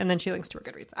 Okay, and then she links to her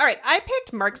Goodreads. All right, I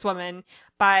picked Markswoman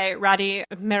by Radhi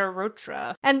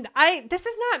Mehrotra. And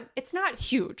it's not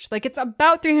huge. It's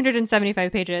about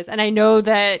 375 pages. And I know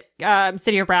that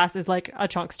City of Brass is a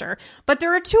chunkster. But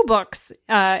there are 2 books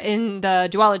in the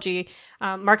duology.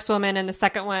 Markswoman and the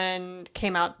second one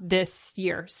came out this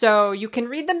year. So you can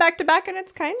read them back to back, and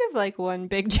it's kind of one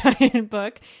big giant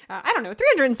book. I don't know,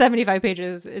 375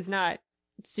 pages is not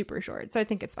super short, so I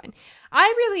think it's fine. I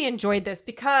really enjoyed this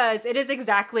because it is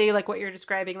exactly like what you're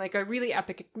describing, a really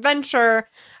epic adventure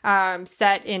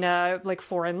set in a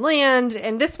foreign land,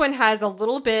 and this one has a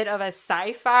little bit of a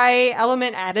sci-fi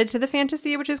element added to the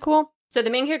fantasy, which is cool. So the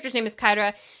main character's name is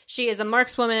Kyra. She is a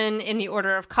markswoman in the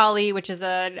Order of Kali, which is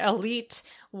an elite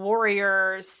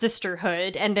warrior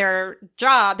sisterhood, and they're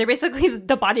basically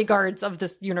the bodyguards of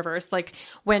this universe.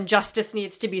 When justice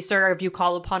needs to be served, you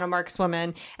call upon a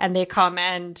markswoman, and they come,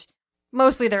 and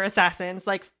mostly they're assassins,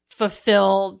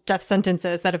 fulfill death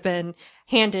sentences that have been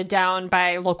handed down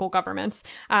by local governments.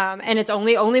 And it's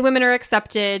only women are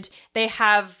accepted. They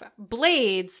have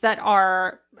blades that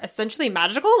are essentially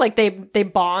magical. They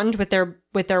bond with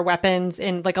their weapons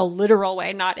in a literal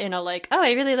way, not in a oh,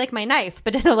 I really like my knife,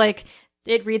 but in a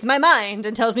it reads my mind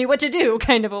and tells me what to do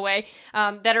kind of a way,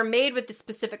 that are made with this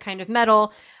specific kind of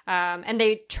metal. And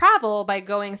they travel by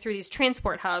going through these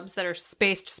transport hubs that are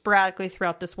spaced sporadically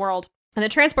throughout this world. And the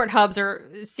transport hubs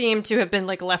seem to have been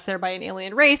like left there by an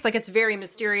alien race. Like, it's very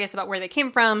mysterious about where they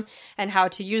came from and how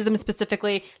to use them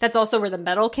specifically. That's also where the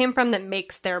metal came from that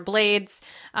makes their blades.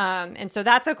 And so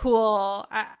that's a cool,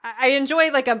 I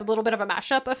enjoy like a little bit of a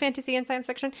mashup of fantasy and science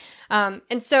fiction.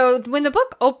 And so when the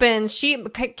book opens,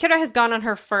 Kira has gone on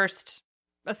her first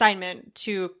assignment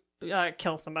to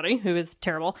kill somebody who is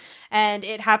terrible. And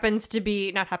it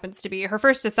her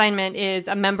first assignment is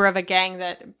a member of a gang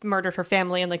that murdered her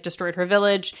family and like destroyed her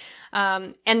village.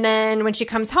 And then when she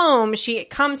comes home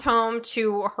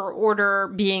to her order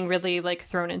being really like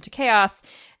thrown into chaos.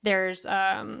 There's,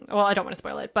 well, I don't want to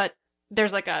spoil it, but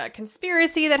there's like a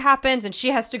conspiracy that happens and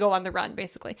she has to go on the run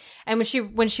basically. And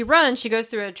when she runs, she goes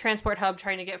through a transport hub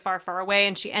trying to get far, far away.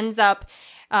 And she ends up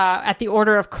at the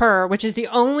Order of Kur, which is the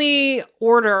only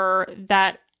order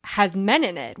that has men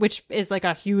in it, which is like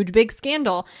a huge, big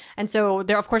scandal. And so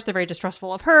they're very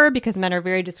distrustful of her because men are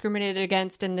very discriminated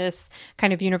against in this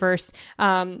kind of universe.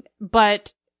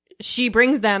 But she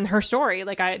brings them her story.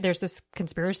 Like, there's this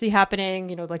conspiracy happening,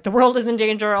 you know, like the world is in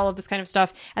danger, all of this kind of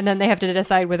stuff. And then they have to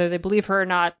decide whether they believe her or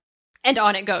not. And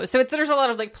on it goes. So there's a lot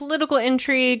of like political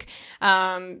intrigue.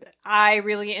 I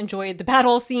really enjoyed the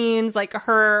battle scenes. Like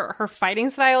her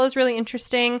fighting style is really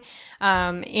interesting.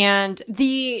 And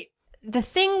the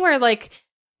thing where like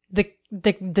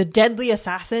the deadly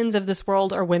assassins of this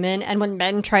world are women, and when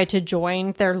men try to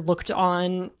join, they're looked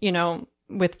on, you know,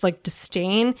 with like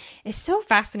disdain, is so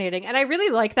fascinating. And I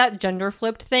really like that gender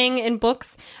flipped thing in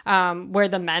books, where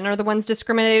the men are the ones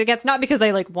discriminated against, not because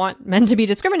I like want men to be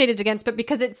discriminated against, but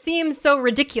because it seems so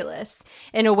ridiculous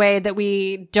in a way that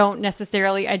we don't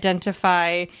necessarily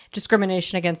identify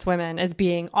discrimination against women as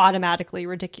being automatically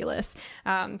ridiculous.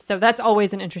 So that's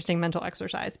always an interesting mental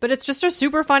exercise, but it's just a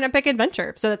super fun epic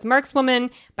adventure. So that's Mark's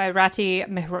Woman by Rati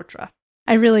Mehrotra.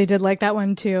 I really did like that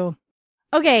one too.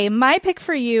 Okay, my pick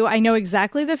for you, I know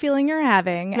exactly the feeling you're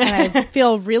having, and I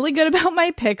feel really good about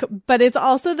my pick, but it's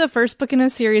also the first book in a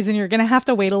series, and you're going to have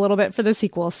to wait a little bit for the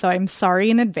sequel, so I'm sorry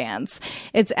in advance.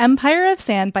 It's Empire of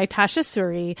Sand by Tasha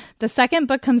Suri. The second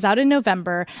book comes out in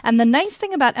November, and the nice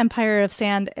thing about Empire of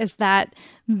Sand is that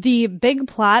the big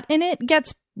plot in it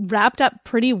gets wrapped up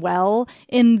pretty well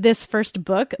in this first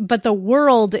book, but the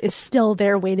world is still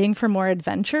there waiting for more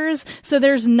adventures. So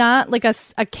there's not like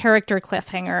a character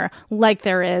cliffhanger like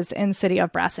there is in City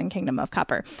of Brass and Kingdom of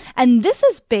Copper. And this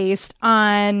is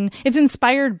it's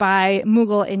inspired by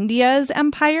Mughal India's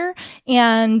empire.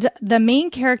 And the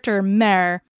main character,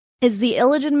 Mer, is the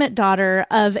illegitimate daughter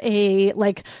of a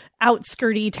like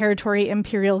outskirty territory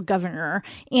imperial governor.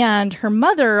 And her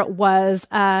mother was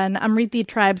an Amriti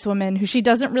tribeswoman who she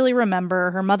doesn't really remember.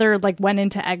 Her mother like went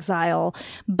into exile,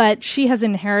 but she has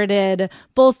inherited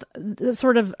both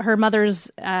sort of her mother's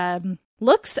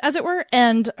looks, as it were,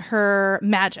 and her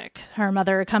magic. Her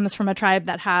mother comes from a tribe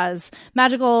that has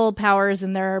magical powers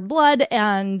in their blood,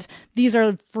 and these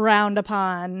are frowned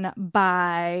upon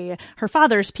by her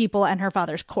father's people and her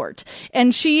father's court.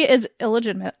 And she is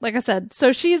illegitimate, like I said.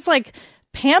 So she's like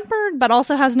pampered, but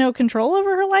also has no control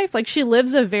over her life. Like, she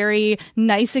lives a very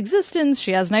nice existence.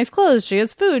 She has nice clothes. She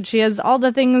has food. She has all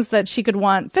the things that she could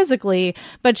want physically,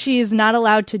 but she's not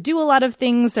allowed to do a lot of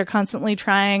things. They're constantly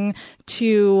trying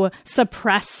to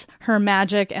suppress her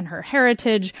magic and her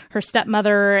heritage. Her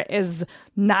stepmother is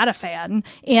not a fan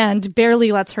and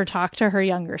barely lets her talk to her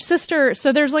younger sister.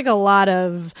 So there's like a lot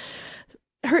of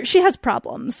she has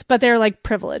problems, but they're like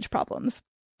privilege problems.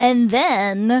 And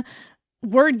then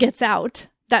word gets out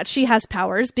that she has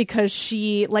powers because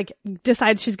she like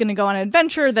decides she's going to go on an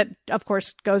adventure that of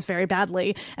course goes very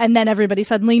badly. And then everybody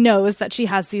suddenly knows that she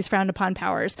has these frowned upon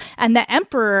powers. And the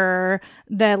emperor,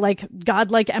 the like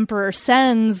godlike emperor,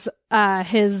 sends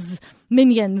his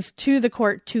minions to the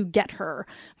court to get her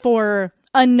for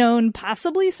unknown,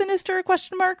 possibly sinister ?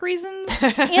 Reasons.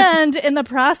 And in the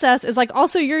process is like,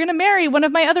 also, you're going to marry one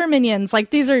of my other minions.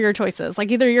 Like, these are your choices.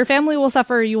 Like, either your family will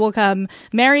suffer or you will come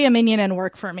marry a minion and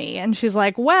work for me. And she's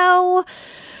like, well,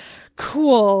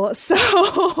 cool.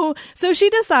 So she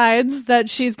decides that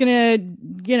she's going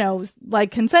to, you know,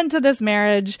 like consent to this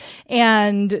marriage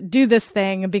and do this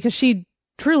thing because she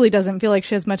truly doesn't feel like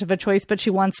she has much of a choice, but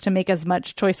she wants to make as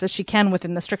much choice as she can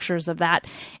within the strictures of that.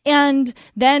 And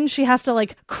then she has to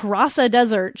like cross a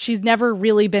desert. She's never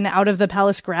really been out of the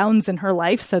palace grounds in her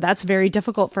life, so that's very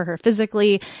difficult for her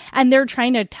physically. And they're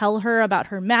trying to tell her about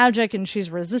her magic, and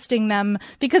she's resisting them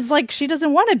because like she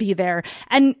doesn't want to be there.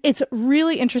 And it's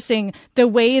really interesting the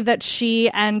way that she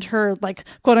and her like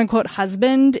quote unquote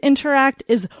husband interact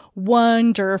is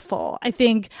wonderful. I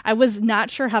think I was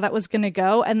not sure how that was going to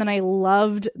go, and then I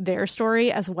loved their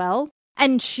story as well.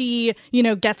 And she, you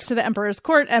know, gets to the emperor's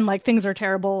court and like things are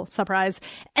terrible, surprise.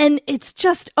 And it's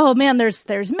just, oh man,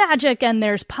 there's magic and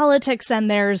there's politics and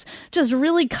there's just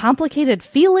really complicated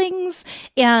feelings.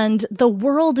 And the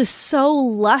world is so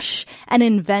lush and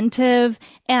inventive.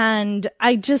 And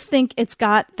I just think it's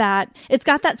got that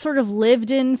sort of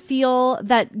lived in feel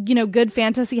that, you know, good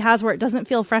fantasy has, where it doesn't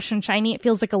feel fresh and shiny. It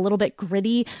feels like a little bit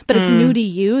gritty, but it's new to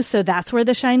you. So that's where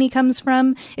the shiny comes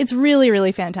from. It's really,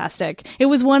 really fantastic. It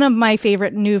was one of my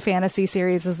favorite new fantasy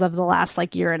series of the last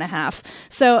like year and a half.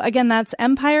 So again, that's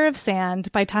Empire of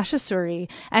Sand by Tasha Suri.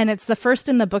 And it's the first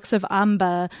in the Books of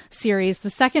Amba series. The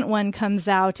second one comes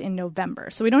out in November.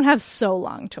 So we don't have so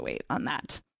long to wait on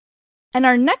that. And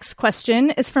our next question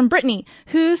is from Brittany,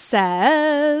 who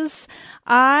says,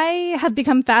 I have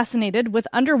become fascinated with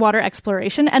underwater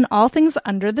exploration and all things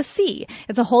under the sea.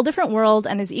 It's a whole different world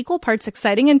and is equal parts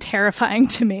exciting and terrifying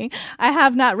to me. I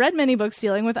have not read many books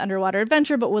dealing with underwater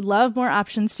adventure, but would love more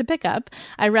options to pick up.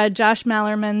 I read Josh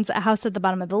Malerman's A House at the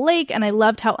Bottom of the Lake, and I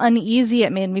loved how uneasy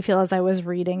it made me feel as I was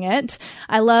reading it.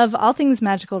 I love all things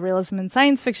magical realism and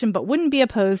science fiction, but wouldn't be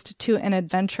opposed to an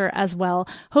adventure as well,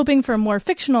 hoping for more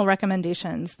fictional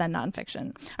recommendations than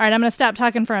nonfiction. All right, I'm going to stop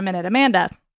talking for a minute. Amanda.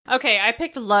 Okay, I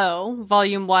picked Low,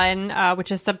 Volume 1,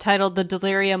 which is subtitled The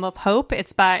Delirium of Hope.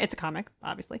 It's a comic,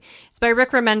 obviously. It's by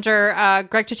Rick Remender,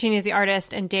 Greg Cicchini is the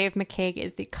artist, and Dave McCaig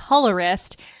is the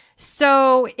colorist.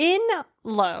 So in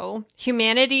Low,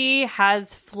 humanity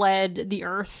has fled the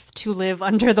Earth to live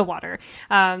under the water,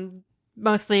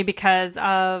 mostly because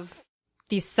of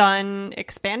the sun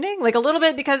expanding, like a little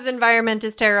bit because the environment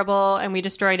is terrible and we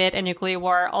destroyed it in nuclear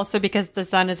war, also because the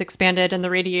sun has expanded and the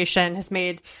radiation has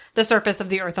made the surface of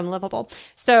the earth unlivable.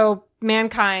 So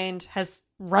mankind has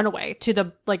run away to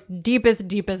the like deepest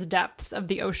depths of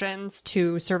the oceans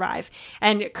to survive,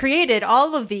 and created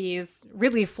all of these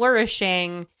really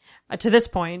flourishing to this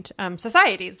point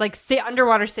societies, like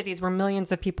underwater cities where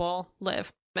millions of people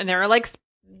live. And there are like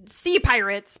sea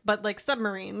pirates, but like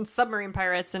submarine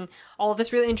pirates, and all of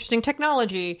this really interesting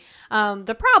technology.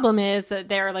 The problem is that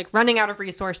they're like running out of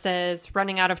resources,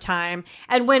 running out of time.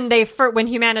 And when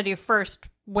humanity first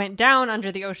went down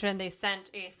under the ocean, they sent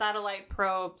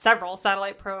several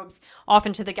satellite probes off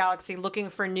into the galaxy looking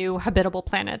for new habitable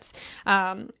planets.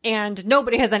 And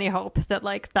nobody has any hope that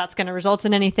like that's going to result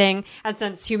in anything. And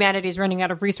since humanity's running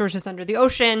out of resources under the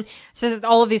ocean, so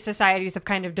all of these societies have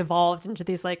kind of devolved into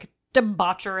these like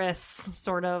debaucherous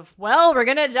sort of, well, we're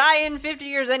gonna die in 50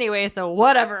 years anyway, so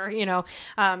whatever,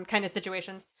 kind of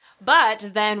situations.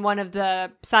 But then one of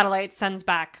the satellites sends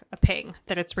back a ping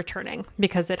that it's returning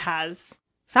because it has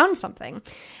found something.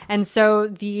 And so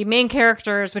the main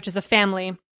characters, which is a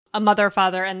family, a mother,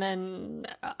 father, and then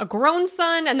a grown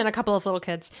son, and then a couple of little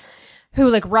kids who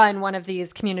like run one of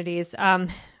these communities,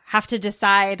 have to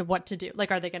decide what to do.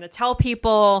 Like, are they going to tell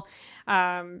people?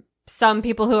 Some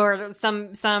people who are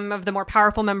some of the more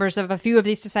powerful members of a few of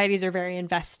these societies are very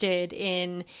invested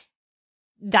in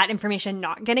that information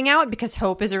not getting out because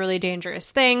hope is a really dangerous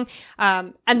thing.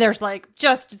 And there's like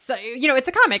it's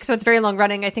a comic, so it's very long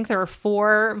running. I think there are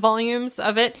 4 volumes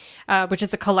of it, which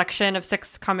is a collection of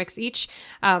 6 comics each.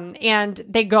 And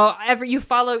you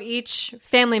follow each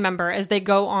family member as they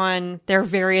go on their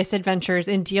various adventures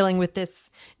in dealing with this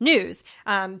news.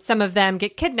 Some of them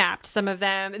get kidnapped. Some of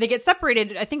them, they get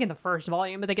separated, I think in the first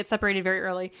volume, but they get separated very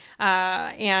early.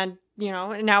 And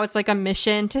now it's like a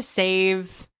mission to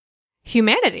save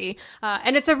humanity.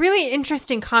 And it's a really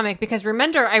interesting comic because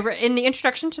remember, in the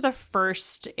introduction to the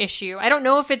first issue, I don't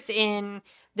know if it's in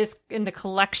the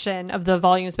collection of the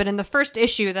volumes, but in the first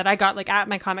issue that I got like at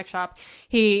my comic shop,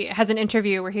 he has an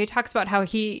interview where he talks about how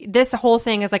this whole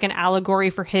thing is like an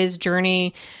allegory for his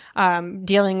journey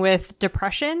dealing with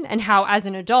depression, and how as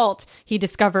an adult he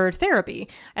discovered therapy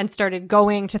and started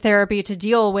going to therapy to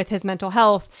deal with his mental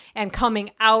health, and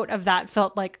coming out of that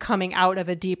felt like coming out of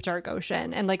a deep dark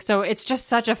ocean. And like, so it's just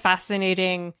such a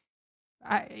fascinating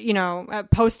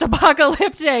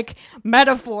post-apocalyptic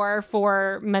metaphor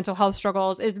for mental health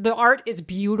struggles. The art is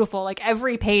beautiful. Like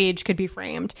every page could be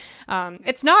framed.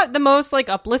 It's not the most like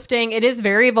uplifting. It is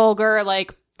very vulgar.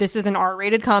 Like this is an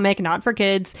R-rated comic, not for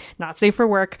kids, not safe for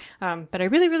work. But I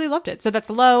really, really loved it. So that's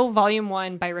Low, Volume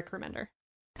 1 by Rick Remender.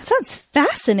 That sounds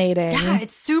fascinating. Yeah,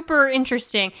 it's super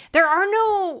interesting. There are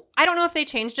no, I don't know if they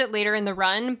changed it later in the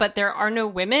run, but there are no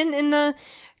women in the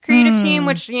creative team,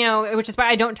 which is why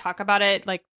I don't talk about it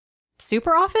like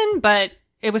super often, but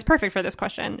it was perfect for this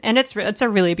question. And it's a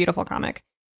really beautiful comic.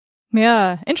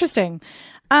 Yeah, interesting.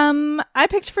 I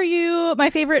picked for you my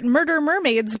favorite Murder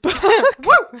Mermaids book.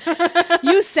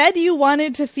 You said you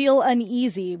wanted to feel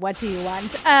uneasy. What do you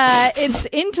want? It's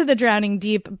Into the Drowning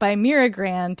Deep by Mira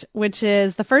Grant, which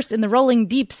is the first in the Rolling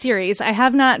Deep series. I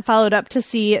have not followed up to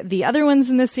see the other ones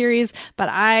in this series, but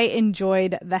I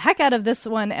enjoyed the heck out of this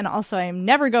one. And also I am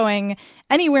never going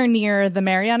anywhere near the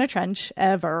Mariana Trench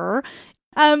ever.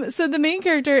 So the main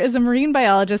character is a marine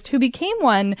biologist who became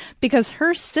one because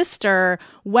her sister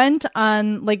went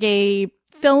on like a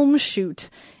film shoot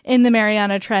in the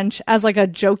Mariana Trench as like a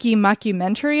jokey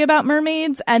mockumentary about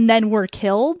mermaids and then were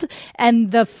killed.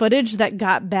 And the footage that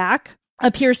got back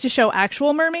appears to show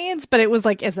actual mermaids, but it was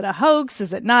like, is it a hoax?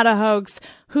 Is it not a hoax?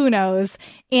 Who knows?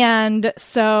 And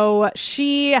so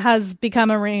she has become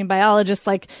a marine biologist,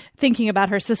 like thinking about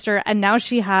her sister. And now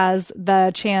she has the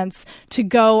chance to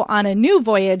go on a new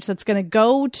voyage that's going to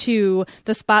go to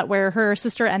the spot where her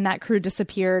sister and that crew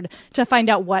disappeared to find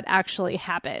out what actually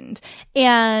happened.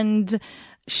 And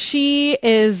she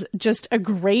is just a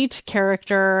great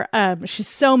character. She's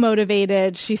so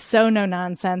motivated. She's so no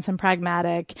nonsense and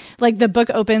pragmatic. Like the book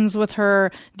opens with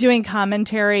her doing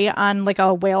commentary on like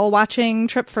a whale watching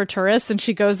trip for tourists. And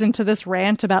she goes into this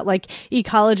rant about like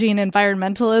ecology and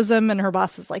environmentalism. And her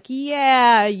boss is like,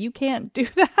 yeah, you can't do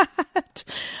that.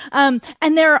 And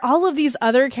there are all of these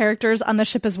other characters on the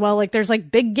ship as well. Like there's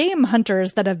like big game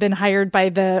hunters that have been hired by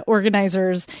the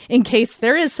organizers in case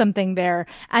there is something there.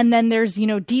 And then there's,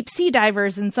 deep sea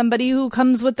divers and somebody who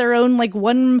comes with their own like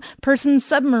one person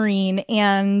submarine.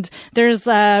 And there's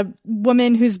a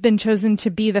woman who's been chosen to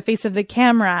be the face of the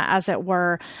camera, as it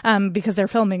were, because they're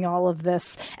filming all of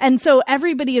this. And so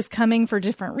everybody is coming for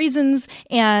different reasons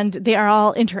and they are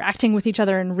all interacting with each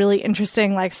other in really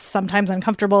interesting, like sometimes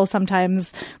uncomfortable,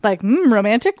 sometimes like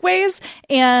romantic ways.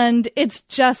 And it's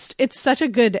such a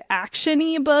good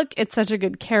action-y book. It's such a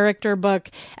good character book.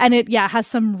 And it, has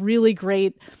some really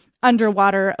great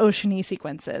underwater oceany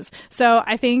sequences. So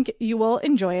I think you will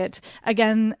enjoy it.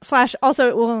 Again, / also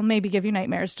it will maybe give you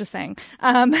nightmares, just saying.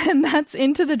 And that's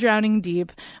Into the Drowning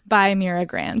Deep by Mira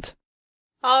Grant.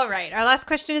 All right. Our last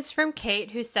question is from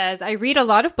Kate, who says, I read a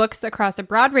lot of books across a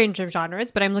broad range of genres,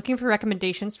 but I'm looking for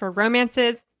recommendations for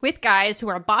romances with guys who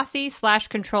are bossy /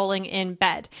 controlling in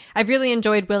bed. I've really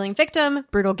enjoyed Willing Victim,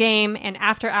 Brutal Game, and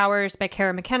After Hours by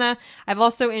Kara McKenna. I've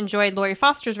also enjoyed Laurie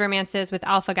Foster's romances with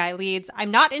alpha guy leads.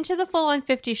 I'm not into the full-on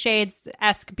 50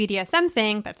 Shades-esque BDSM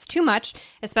thing. That's too much,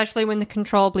 especially when the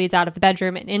control bleeds out of the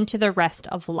bedroom and into the rest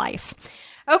of life.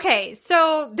 Okay,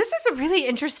 so this is a really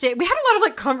interesting, we had a lot of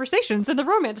like conversations in the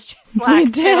romance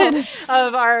Slack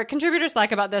of our contributor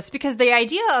Slack about this, because the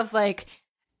idea of like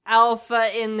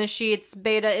alpha in the sheets,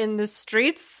 beta in the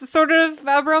streets sort of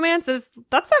romance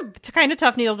that's a kind of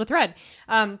tough needle to thread.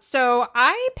 So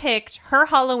I picked Her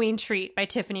Halloween Treat by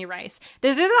Tiffany Rice.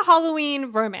 This is a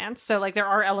Halloween romance, so like there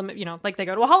are elements, like they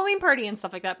go to a Halloween party and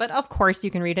stuff like that, but of course you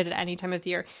can read it at any time of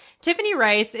the year. Tiffany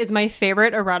Rice is my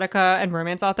favorite erotica and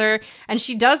romance author, and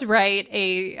she does write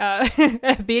a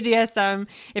BDSM,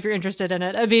 if you're interested in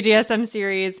it, a BDSM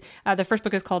series. The first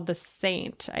book is called The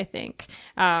Saint, I think.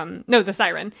 No, The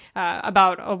Siren,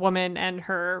 about a woman and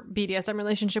her BDSM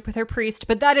relationship with her priest,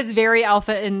 but that is very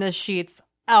alpha in the sheets,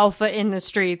 alpha in the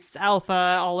streets, alpha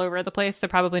all over the place. So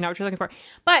probably not what you're looking for.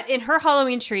 But in Her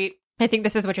Halloween Treat, I think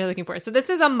this is what you're looking for. So this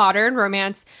is a modern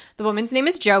romance. The woman's name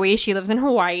is Joey. She lives in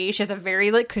Hawaii. She has a very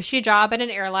like cushy job at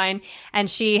an airline, and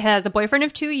she has a boyfriend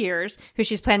of 2 years who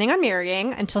she's planning on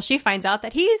marrying until she finds out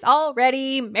that he's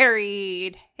already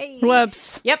married. Hey.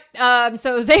 Whoops. Yep.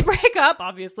 So they break up,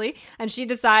 obviously, and she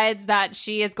decides that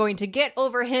she is going to get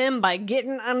over him by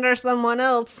getting under someone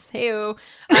else. Hey-o.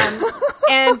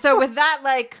 And so with that,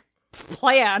 like,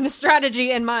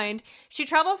 strategy in mind, she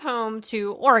travels home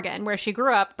to Oregon, where she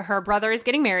grew up. Her brother is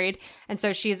getting married, and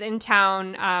so she's in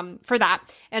town for that,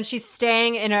 and she's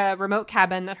staying in a remote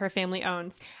cabin that her family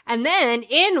owns. And then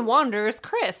in wanders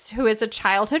Chris, who is a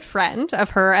childhood friend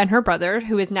of her and her brother,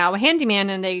 who is now a handyman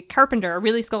and a carpenter, a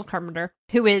really skilled carpenter,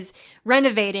 who is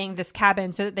renovating this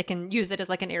cabin so that they can use it as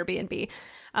like an Airbnb.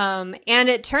 And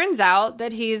it turns out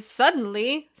that he's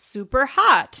suddenly super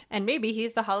hot, and maybe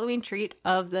he's the Halloween treat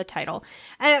of the title.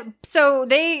 So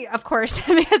they, of course,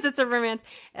 because it's a romance,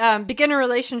 begin a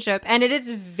relationship, and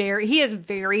he is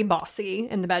very bossy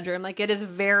in the bedroom. Like, it is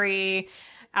very,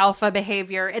 alpha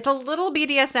behavior. It's a little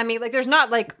BDSM-y. Like, there's not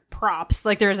like props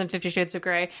like there is in 50 Shades of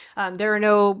Grey. There are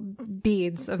no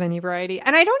beads of any variety.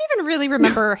 And I don't even really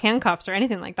remember handcuffs or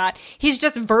anything like that. He's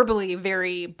just verbally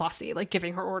very bossy, like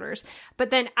giving her orders. But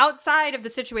then outside of the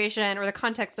situation or the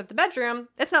context of the bedroom,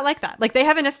 it's not like that. Like, they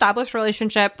have an established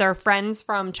relationship. They're friends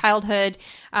from childhood.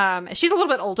 She's a little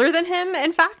bit older than him,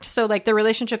 in fact. So like the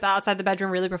relationship outside the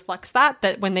bedroom really reflects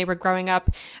that when they were growing up,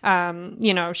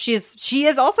 you know, she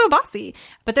is also bossy,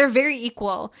 but they're very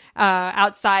equal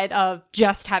outside of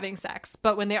just having sex.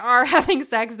 But when they are having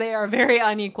sex, they are very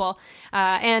unequal.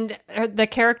 And the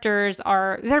characters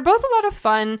they're both a lot of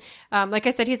fun. Like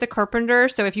I said, he's a carpenter.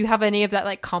 So if you have any of that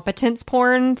like competence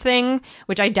porn thing,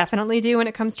 which I definitely do when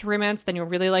it comes to romance, then you'll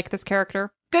really like this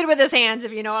character. Good with his hands,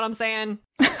 if you know what I'm saying.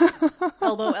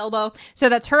 Elbow. So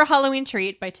that's Her Halloween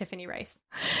Treat by Tiffany Rice.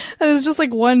 That is just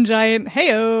like one giant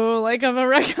hey-o, like of a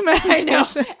recommendation. I know.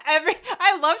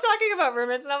 I love talking about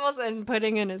romance novels and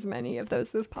putting in as many of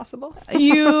those as possible.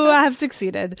 You have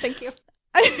succeeded. Thank you.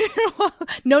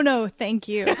 No, thank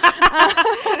you. All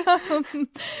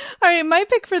right, my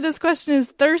pick for this question is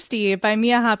Thirsty by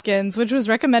Mia Hopkins, which was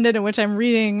recommended and which I'm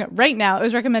reading right now. It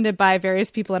was recommended by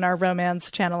various people in our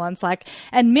romance channel on Slack.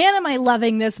 And man, am I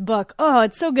loving this book. Oh,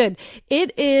 it's so good.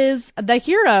 It is, the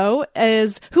hero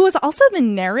who is also the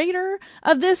narrator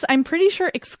of this, I'm pretty sure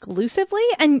exclusively.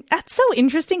 And that's so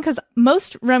interesting because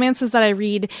most romances that I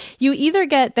read, you either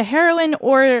get the heroine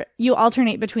or you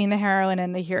alternate between the heroine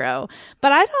and the hero.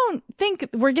 But I don't think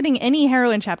we're getting any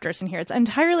heroine chapters in here. It's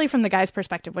entirely from the guy's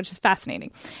perspective, which is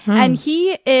fascinating. And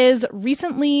he is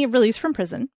recently released from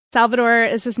prison. Salvador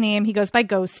is his name. He goes by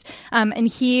Ghost. And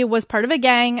he was part of a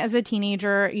gang as a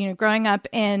teenager, you know, growing up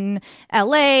in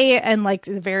LA and like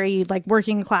the very like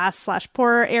working class /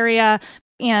 poor area.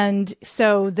 And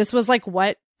so this was like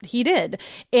what he did.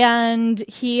 And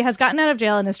he has gotten out of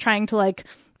jail and is trying to like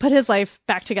put his life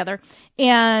back together.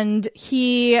 And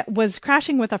he was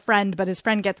crashing with a friend, but his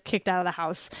friend gets kicked out of the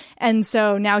house. And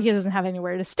so now he doesn't have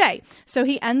anywhere to stay. So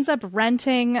he ends up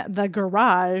renting the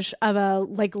garage of a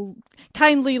like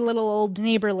kindly little old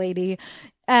neighbor lady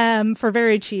for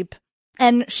very cheap.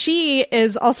 And she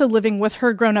is also living with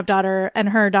her grown-up daughter, and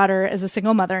her daughter is a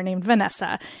single mother named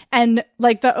Vanessa. And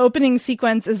like the opening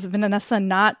sequence is Vanessa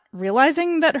not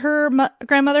realizing that her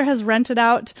grandmother has rented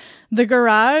out the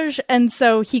garage. And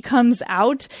so he comes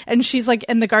out and she's like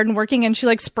in the garden working and she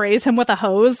like sprays him with a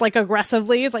hose, like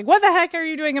aggressively. It's like, what the heck are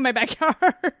you doing in my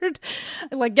backyard?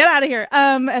 Like, get out of here.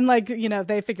 And like, you know,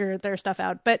 they figure their stuff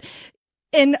out. But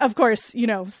and of course, you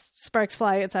know, sparks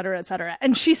fly, et cetera, et cetera.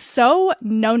 And she's so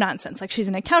no nonsense. Like, she's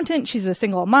an accountant. She's a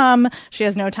single mom. She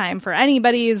has no time for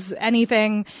anybody's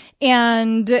anything.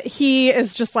 And he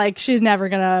is just like, she's never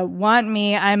going to want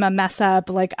me. I'm a mess up.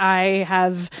 Like, I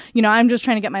have, you know, I'm just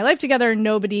trying to get my life together.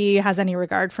 Nobody has any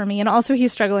regard for me. And also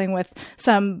he's struggling with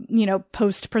some, you know,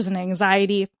 post-prison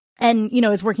anxiety. And, you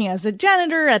know, is working as a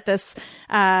janitor at this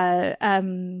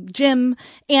gym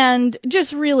and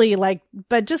just really like,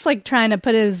 but just like trying to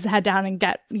put his head down and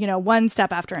get, you know, one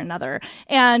step after another.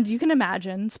 And you can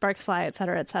imagine sparks fly, et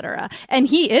cetera, et cetera. And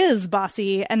he is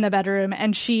bossy in the bedroom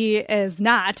and she is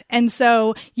not. And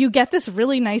so you get this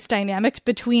really nice dynamic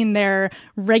between their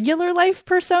regular life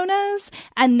personas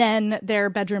and then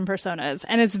their bedroom personas.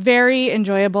 And it's very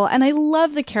enjoyable. And I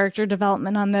love the character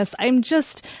development on this. I'm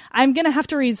going to have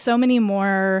to read so many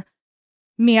more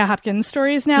Mia Hopkins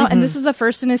stories now. And this is the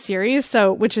first in a series,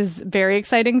 so which is very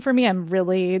exciting for me. I'm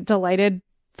really delighted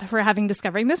for having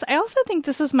discovering this. I also think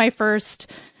this is my first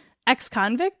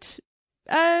ex-convict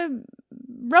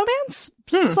romance /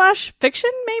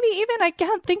 fiction, maybe even. I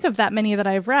can't think of that many that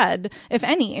I've read, if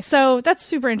any. So that's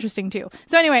super interesting too.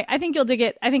 So anyway, I think you'll dig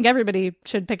it. I think everybody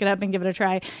should pick it up and give it a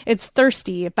try. It's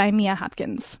Thirsty by Mia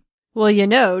Hopkins. Well, you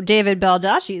know, David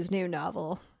Baldacci's new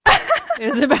novel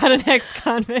is about an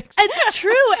ex-convict. It's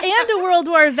true, and a World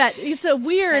War vet. It's a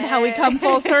weird how we come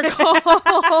full circle.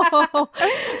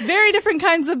 Very different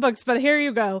kinds of books, but here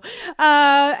you go.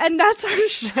 And that's our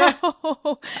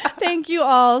show. Thank you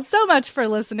all so much for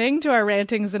listening to our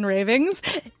rantings and ravings.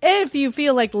 If you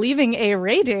feel like leaving a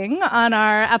rating on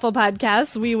our Apple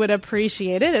Podcasts, we would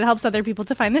appreciate it. It helps other people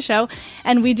to find the show,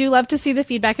 and we do love to see the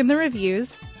feedback in the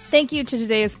reviews. Thank you to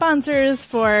today's sponsors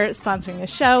for sponsoring the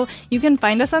show. You can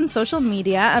find us on social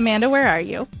media. Amanda, where are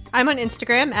you? I'm on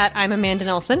Instagram at I'm Amanda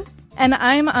Nelson. And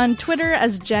I'm on Twitter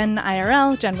as Jen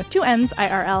IRL, Jen with 2 N's,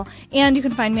 IRL. And you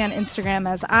can find me on Instagram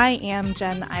as I am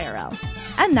Jen IRL.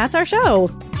 And that's our show.